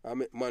 and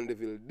make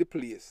Mandeville the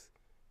place.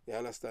 You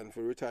understand?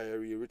 For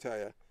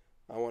retire.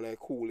 I want the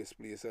coolest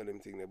place and them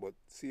thing there. But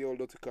see all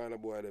dirty kind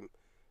of boy them,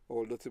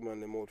 all dirty man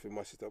them out for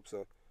mash it up.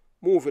 So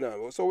moving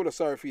on. So we're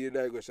sorry for the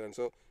digression.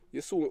 So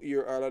you soon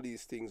hear all of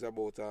these things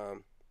about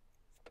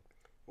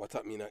what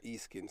happened at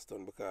East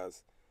Kingston,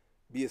 because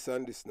based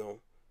on this now,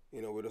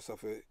 you know, we just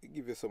have to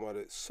give you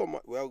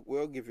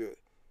we'll give you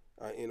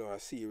you know, a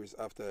series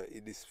after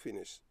it is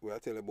finished. We'll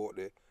tell you about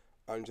the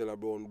Angela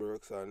Brown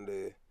Burks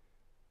and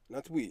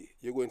not we.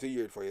 You're going to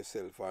hear it for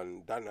yourself.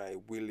 And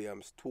Dania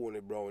Williams, Tony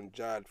Brown,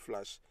 Jad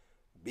Flash,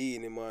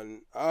 Beanie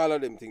Man, all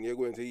of them things you're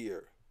going to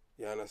hear.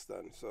 You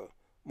understand? So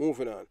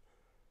moving on.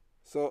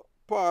 So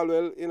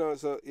Paulwell, you know,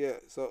 so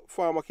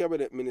former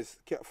cabinet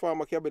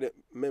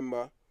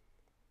member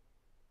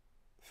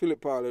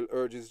Philip Paulwell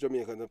urges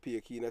Jamaicans to pay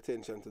keen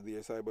attention to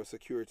their cyber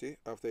security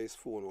after his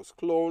phone was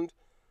cloned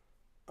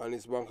and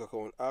his bank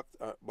account hacked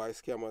by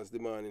scammers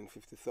demanding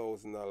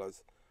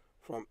 $50,000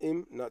 from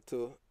him not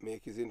to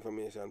make his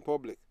information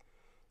public.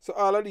 So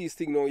all of these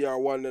things now you are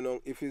wondering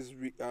if it's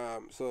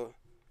so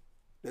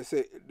they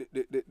say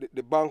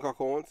the bank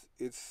account,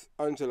 it's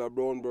Angela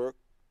Brown Burke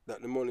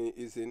that the money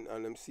is in,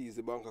 and them sees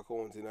the bank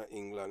account in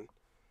England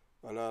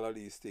and all of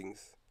these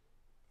things,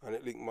 and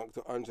it linked back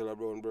to Angela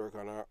Brown Burke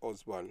and her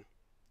husband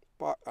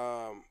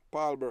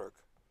Paul Burke.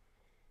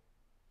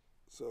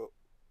 So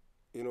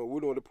you know, we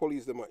know the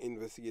police them are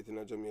investigating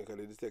in Jamaica,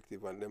 the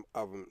detective, and them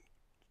haven't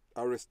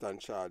arrested and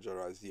charged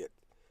her as yet.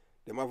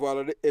 Them have all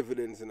of the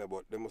evidence in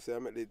about. They must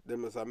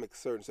make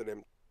certain so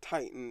them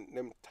tighten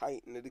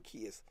the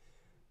case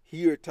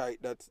here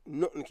tight that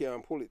nothing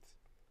can pull it.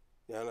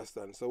 You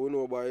understand? So we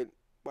know by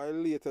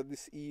later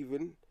this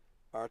evening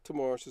or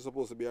tomorrow she's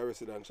supposed to be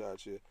arrested and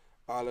charged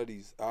all of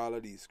these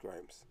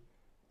crimes.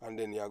 And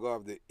then you go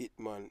have the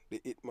hitman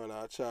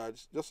are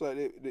charged, just like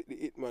the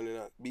hitman in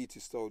a BT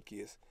Stout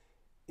case.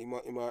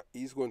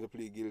 he's going to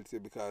plead guilty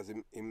because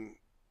him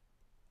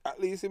at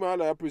least him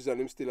out of prison,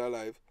 him still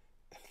alive.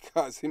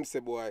 Because him say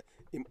boy,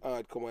 him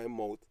hard come out him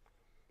mouth,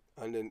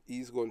 and then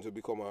he's going to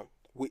become a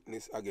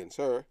witness against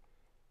her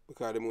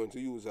because they're going to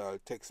use all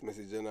text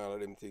message and all of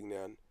them things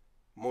and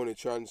money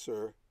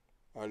transfer,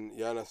 and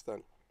you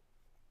understand.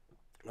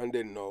 And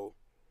then now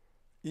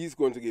he's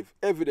going to give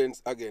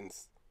evidence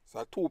against.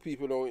 So two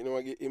people now,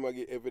 him I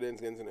get evidence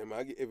against him,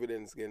 I get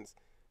evidence against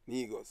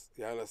Negos.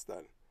 You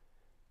understand?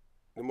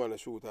 The man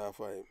shoot off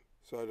of him.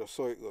 So I just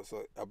saw it go.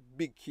 So a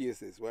big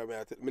case is why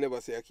I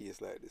never say a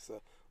case like this.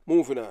 So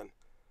moving on.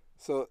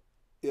 So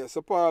yeah,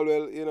 so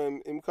Paulwell,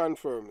 him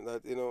confirmed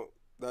that,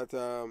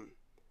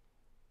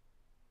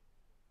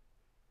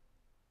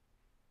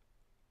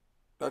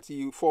 that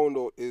he found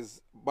out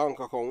his bank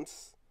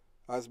accounts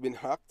has been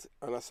hacked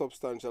and a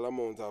substantial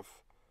amount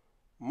of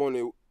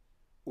money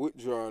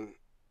withdrawn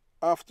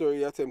after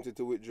he attempted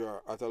to withdraw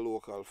at a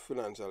local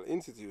financial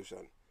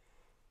institution.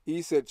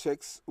 He said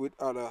checks with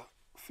other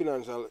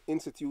financial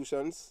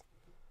institutions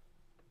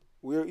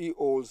where he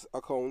holds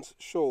accounts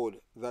showed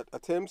that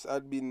attempts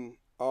had been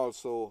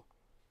also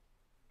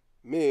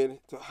made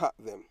to hack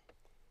them.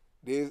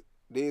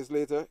 Days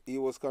later, he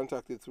was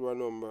contacted through a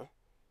number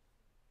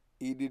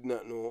he did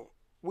not know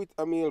with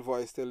a male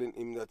voice telling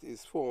him that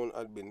his phone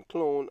had been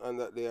cloned and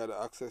that they had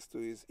access to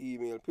his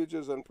email,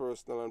 pictures, and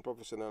personal and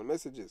professional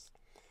messages.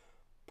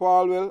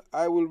 Paulwell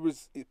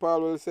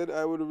said,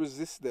 I will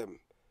resist them,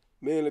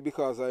 mainly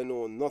because I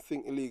know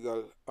nothing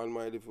illegal on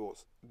my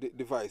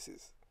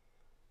devices.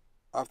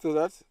 After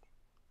that,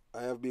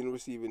 I have been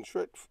receiving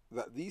threats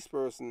that these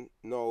persons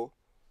now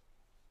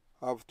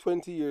have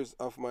 20 years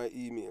of my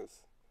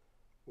emails,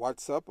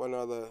 WhatsApp, and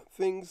other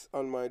things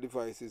on my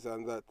devices,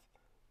 and that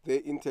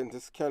they intend to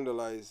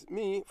scandalize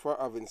me for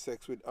having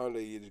sex with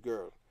underage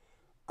girl.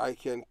 I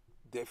can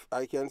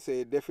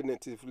say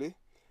definitively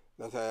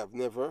that I have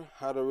never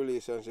had a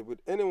relationship with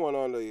anyone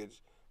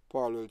underage,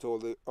 Paulwell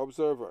told the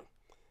Observer.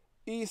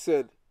 He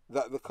said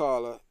that the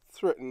caller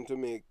threatened to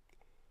make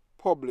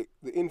public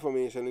the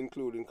information,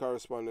 including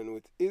corresponding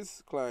with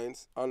his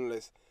clients,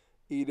 unless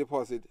he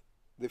deposited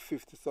the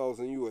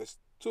 50,000 US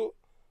to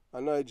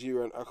a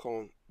Nigerian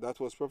account that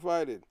was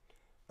provided.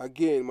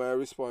 Again, my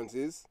response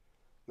is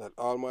that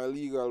all my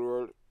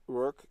legal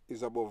work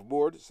is above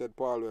board, said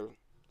Paulwell,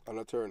 an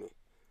attorney.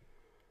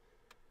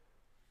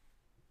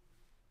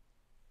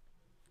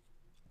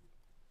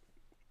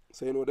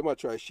 So they might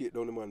try to shake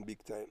down the man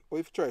big time. Or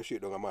if you try to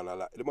shake down a man a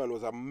lot, the man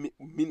was a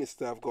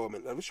minister of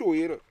government. I'll show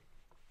you,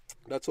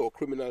 That's how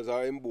criminals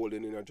are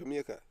emboldened in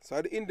Jamaica.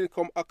 So the Indian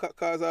come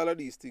cause all of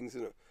these things,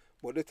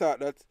 But they thought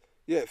that,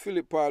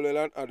 Philip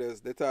Paulwell and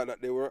others, they thought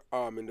that they were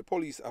arming the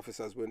police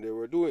officers when they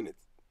were doing it.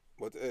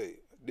 But hey,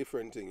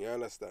 different thing, you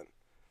understand?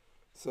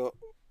 So,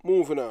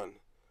 moving on.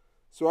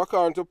 So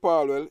according to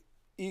Paulwell,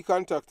 he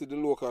contacted the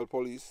local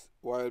police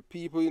while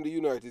people in the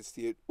United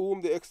States,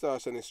 whom the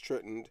extortionist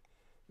threatened,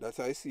 that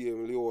I see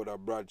him, Leoda,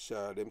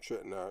 Bradshaw, them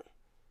threaten her,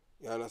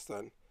 you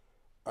understand?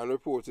 And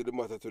reported the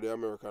matter to the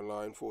American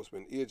Law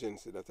Enforcement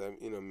Agency, that the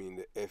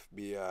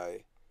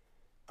FBI,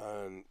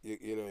 and you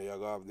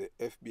have the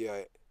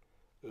FBI,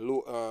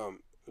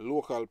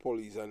 local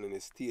police, and then the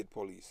state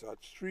police. So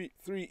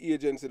three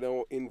agencies that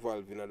were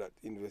involved in that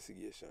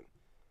investigation,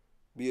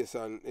 based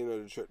on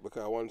the threat.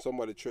 Because when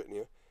somebody threaten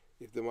you,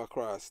 if them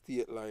across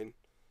state line,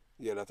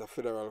 that's a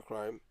federal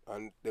crime,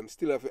 and them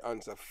still have to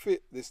answer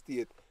fit the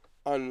state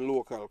and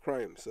local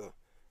crime. So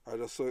I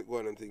just saw it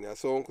going and thing. I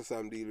saw Uncle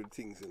Sam deal with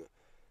things,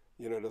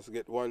 just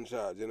get one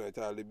charge, it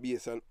all the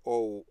based on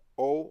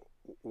how,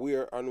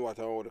 where and what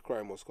and how the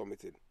crime was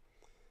committed.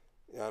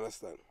 You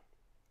understand?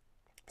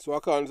 So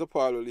according to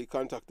Paulwell, he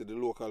contacted the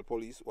local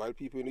police while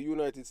people in the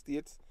United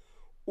States,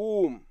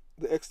 whom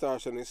the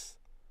extortionists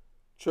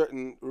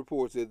threatened,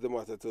 reported the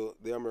matter to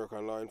the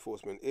American law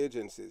enforcement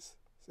agencies.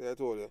 See, I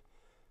told you.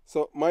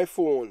 So my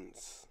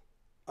phones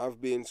have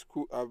been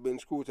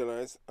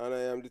scrutinized, and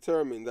I am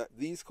determined that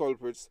these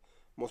culprits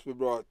must be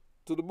brought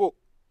to the book.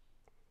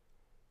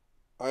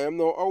 I am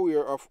now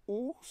aware of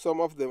who some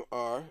of them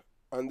are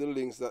and the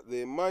links that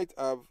they might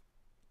have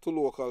to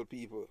local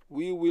people.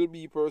 We will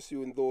be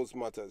pursuing those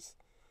matters,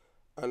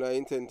 and I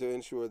intend to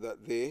ensure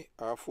that they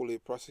are fully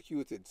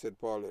prosecuted, said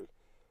Paulwell.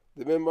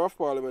 The Member of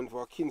Parliament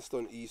for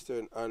Kingston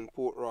Eastern and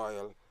Port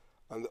Royal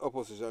and the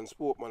opposition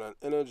spokesman on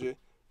energy,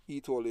 he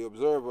told the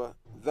Observer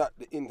that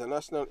the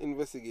international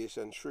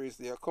investigation traced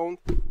the account,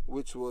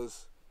 which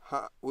was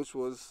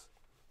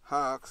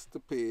asked to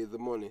pay the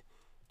money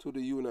to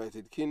the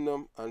United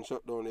Kingdom, and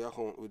shut down the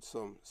account with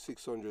some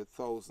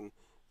 600,000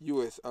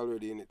 US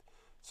already in it.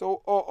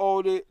 So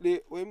all the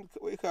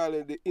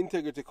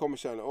Integrity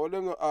Commission, all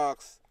them not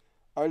ask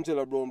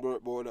Angela Brown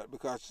about that,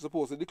 because she's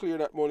supposed to declare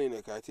that money in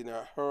it's in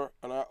her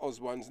and her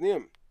husband's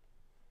name.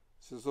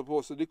 She's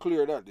supposed to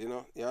declare that,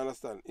 you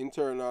understand?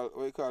 Internal,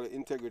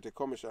 Integrity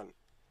Commission.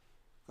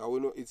 Because we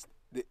know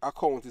the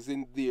account is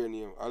in their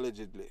name,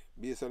 allegedly,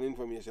 based on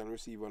information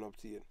received and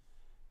obtained.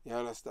 You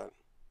understand?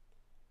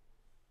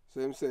 So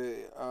him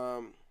say,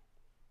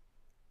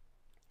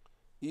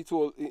 he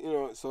told,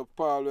 so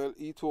Paulwell,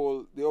 he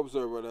told the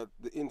Observer that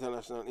the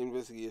international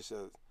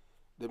investigations,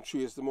 them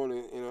traced the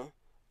money,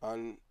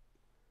 and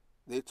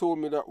they told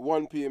me that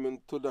one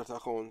payment to that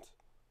account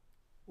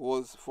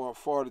was for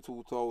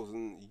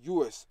 42,000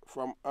 US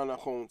from an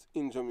account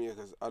in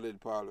Jamaica's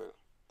added Paulwell.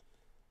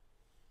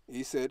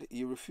 He said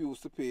he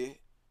refused to pay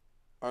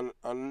and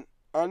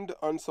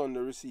on Sunday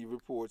received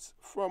reports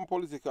from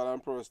political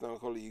and personal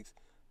colleagues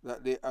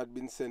that they had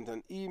been sent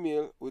an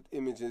email with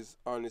images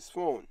on his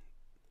phone.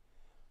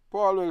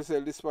 Paulwell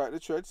said despite the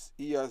threats,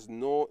 he has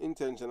no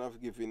intention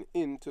of giving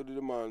in to the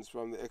demands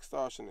from the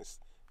extortionists,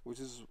 which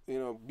is,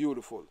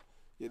 beautiful.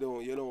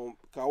 Because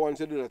once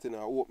you do that,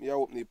 you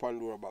open the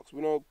Pandora box.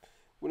 We don't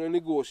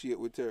negotiate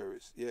with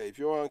terrorists. Yeah, if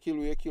you want to kill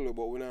you kill you,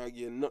 but we're not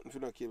getting nothing for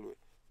not kill you.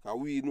 Because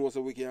we know so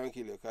we can't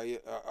kill you. Because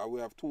we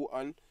have 2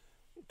 hands,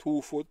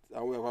 2 foot,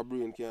 and we have a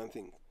brain can't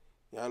think.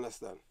 You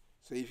understand?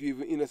 So if you're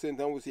even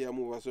innocent and we see you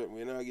move a certain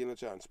way, you're not getting a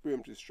chance.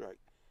 Preemptive strike.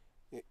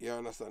 You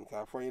understand?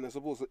 Because for you're not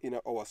supposed to in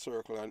our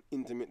circle and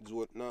intimate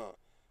zone now.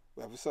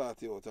 We have to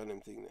sort you out and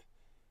them things.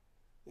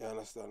 You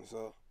understand?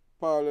 So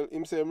Paul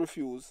him say him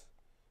refused.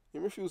 He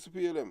refused to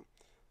pay them.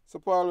 So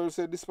Paul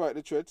said despite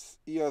the threats,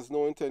 he has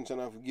no intention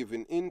of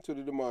giving in to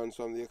the demands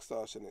from the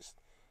extortionists.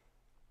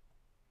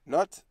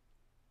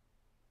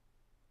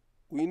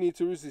 We need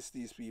to resist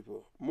these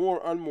people.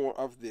 More and more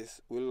of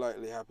this will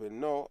likely happen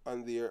now,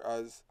 and there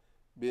has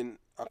been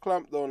a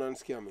clampdown on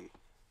scamming.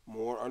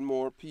 More and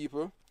more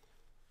people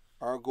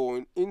are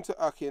going into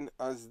hacking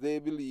as they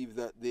believe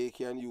that they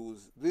can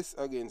use this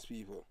against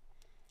people.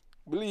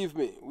 Believe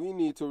me, we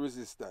need to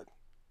resist that.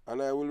 And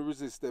I will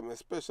resist them,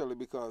 especially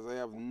because I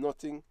have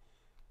nothing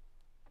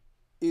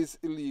is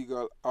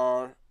illegal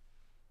or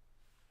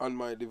on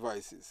my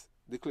devices,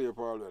 declared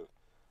Paulwell.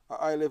 A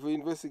high-level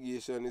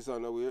investigation is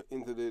underway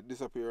into the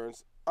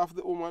disappearance of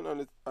the woman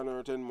and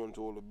her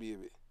 10-month-old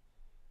baby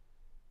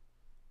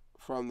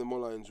from the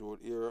Mullines Road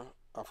area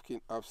of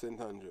St.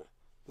 Andrew.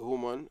 The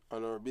woman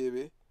and her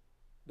baby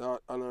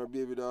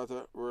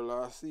daughter were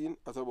last seen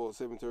at about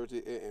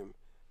 7:30 a.m.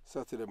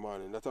 Saturday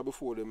morning. That's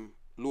before them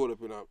load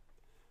up in a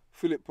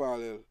Philip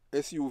Paulwell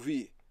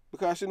SUV.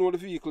 Because she know the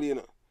vehicle,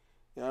 You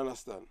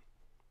understand?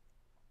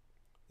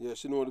 Yeah,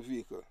 she know the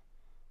vehicle.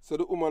 So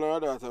the woman and her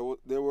daughter,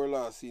 they were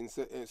last seen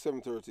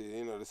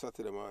 7:30, the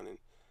Saturday morning.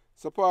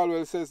 So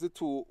Paulwell says the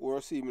two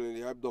were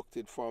seemingly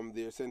abducted from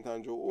their St.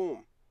 Andrew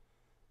home.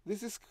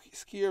 This is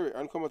scary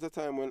and come at a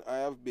time when I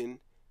have been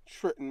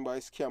threatened by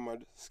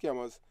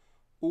scammers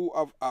who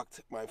have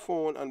hacked my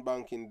phone and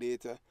banking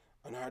data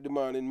and are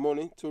demanding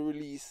money to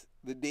release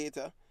the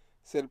data,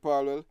 said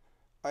Paulwell.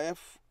 I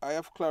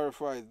have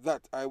clarified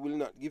that I will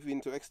not give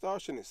in to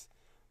extortionists,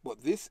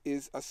 but this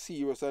is a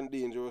serious and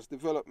dangerous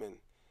development.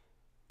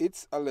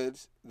 It's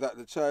alleged that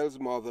the child's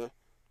mother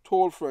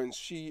told friends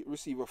she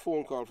received a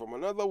phone call from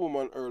another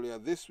woman earlier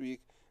this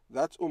week.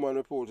 That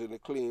woman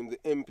reportedly claimed the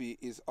MP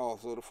is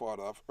also the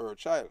father of her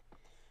child.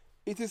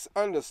 It is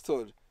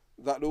understood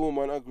that the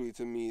woman agreed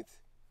to meet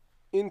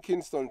in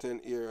Kingston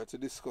 10 area to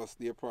discuss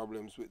their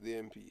problems with the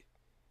MP.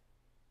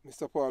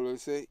 Mr. Paulwell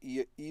said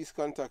he's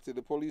contacted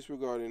the police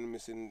regarding the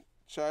missing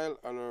child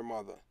and her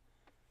mother.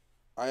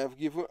 I have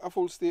given a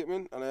full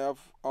statement and I have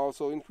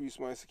also increased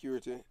my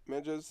security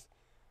measures.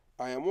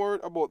 I am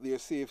worried about their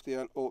safety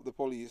and hope the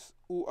police,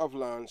 who have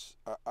launched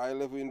a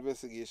high-level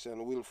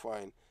investigation, will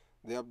find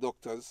the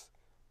abductors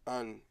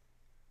and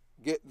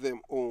get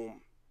them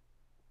home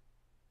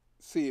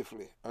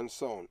safely and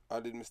sound,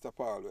 added Mr.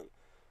 Paulwell.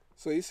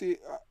 So you see,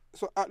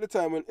 so at the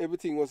time when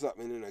everything was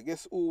happening,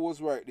 guess who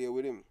was right there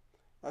with him?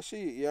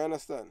 She, you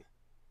understand?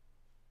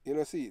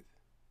 You see it?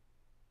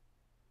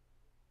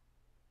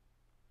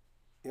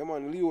 Yeah,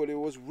 man, Leo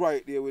was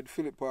right there with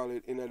Philip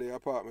Paulwell in the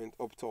apartment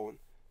uptown.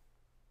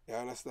 You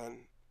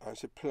understand? And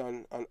she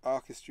planned and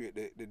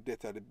orchestrated the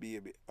death of the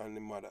baby and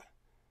the mother.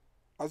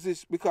 As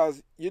this,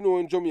 because,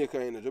 in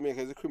Jamaica,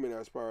 Jamaica is a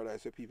criminal's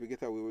paradise where people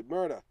get away with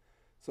murder.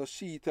 So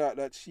she thought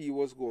that she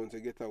was going to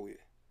get away.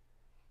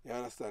 You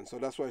understand? So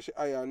that's why she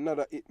hired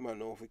another hitman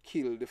now to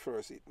kill the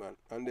first hitman.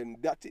 And then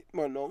that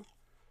hitman now,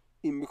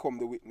 him become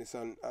the witness.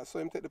 And I saw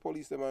him take the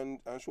police them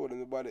and show them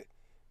the body.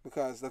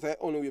 Because that's the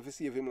only way to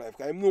save him life.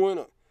 Because him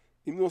know,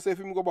 Him know say if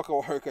him go back to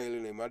work,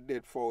 him a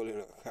dead foul,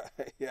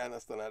 You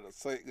understand? I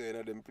saw it going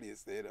at them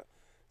place there,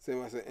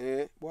 So I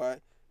say, boy,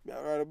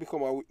 I'd rather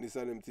become a witness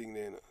on them thing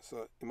there,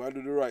 So he might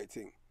do the right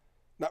thing.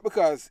 Not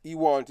because he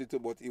wanted to,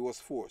 but he was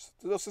forced.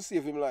 Just to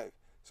save him life.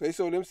 So he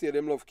saw them say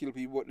them love kill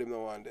people, but them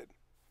not wanted.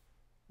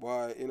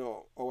 Boy,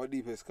 our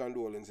deepest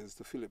condolences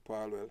to Philip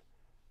Paulwell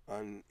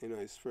and,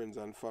 his friends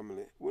and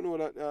family. We know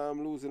that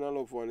losing a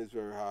loved one is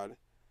very hard,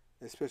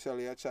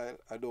 especially a child.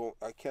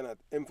 I cannot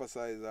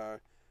emphasize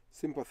or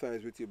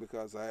sympathize with you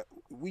because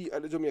we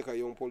at the Jamaica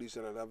Young Police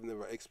Channel have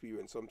never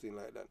experienced something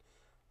like that.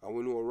 And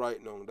we know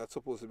right now that's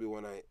supposed to be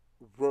one of the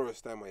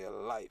worst time of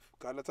your life.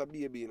 Because that's a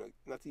baby,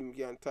 not even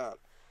can talk.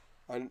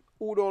 And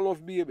who don't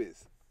love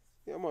babies?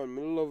 Yeah, man,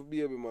 I love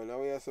baby, man.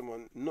 Now, you say,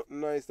 man, nothing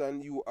nice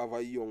than you have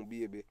a young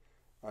baby.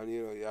 And,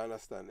 you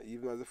understand.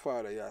 Even as a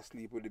father, you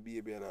sleep with the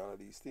baby and all of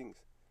these things.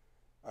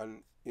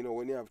 And, you know,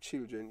 when you have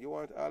children, you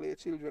want all your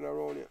children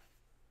around you.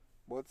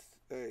 But,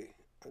 hey,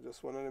 I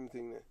just one of them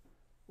things there.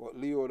 But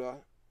Leota,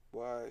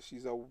 boy,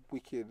 she's a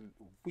wicked,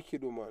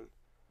 wicked woman.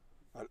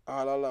 And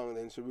all along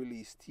then she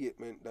released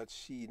statement that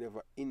she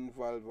never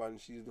involved when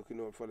she's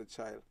looking out for the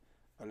child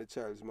and the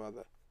child's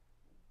mother.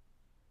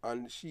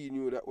 And she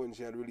knew that when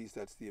she had released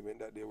that statement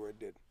that they were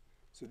dead.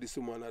 So this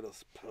woman had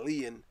us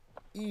playing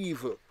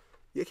evil.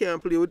 You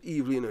can't play with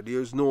evil, you know.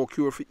 There's no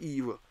cure for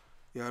evil.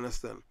 You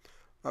understand?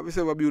 Have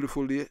yourself a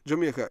beautiful day.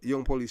 Jamaica,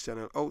 Young Police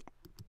Channel out.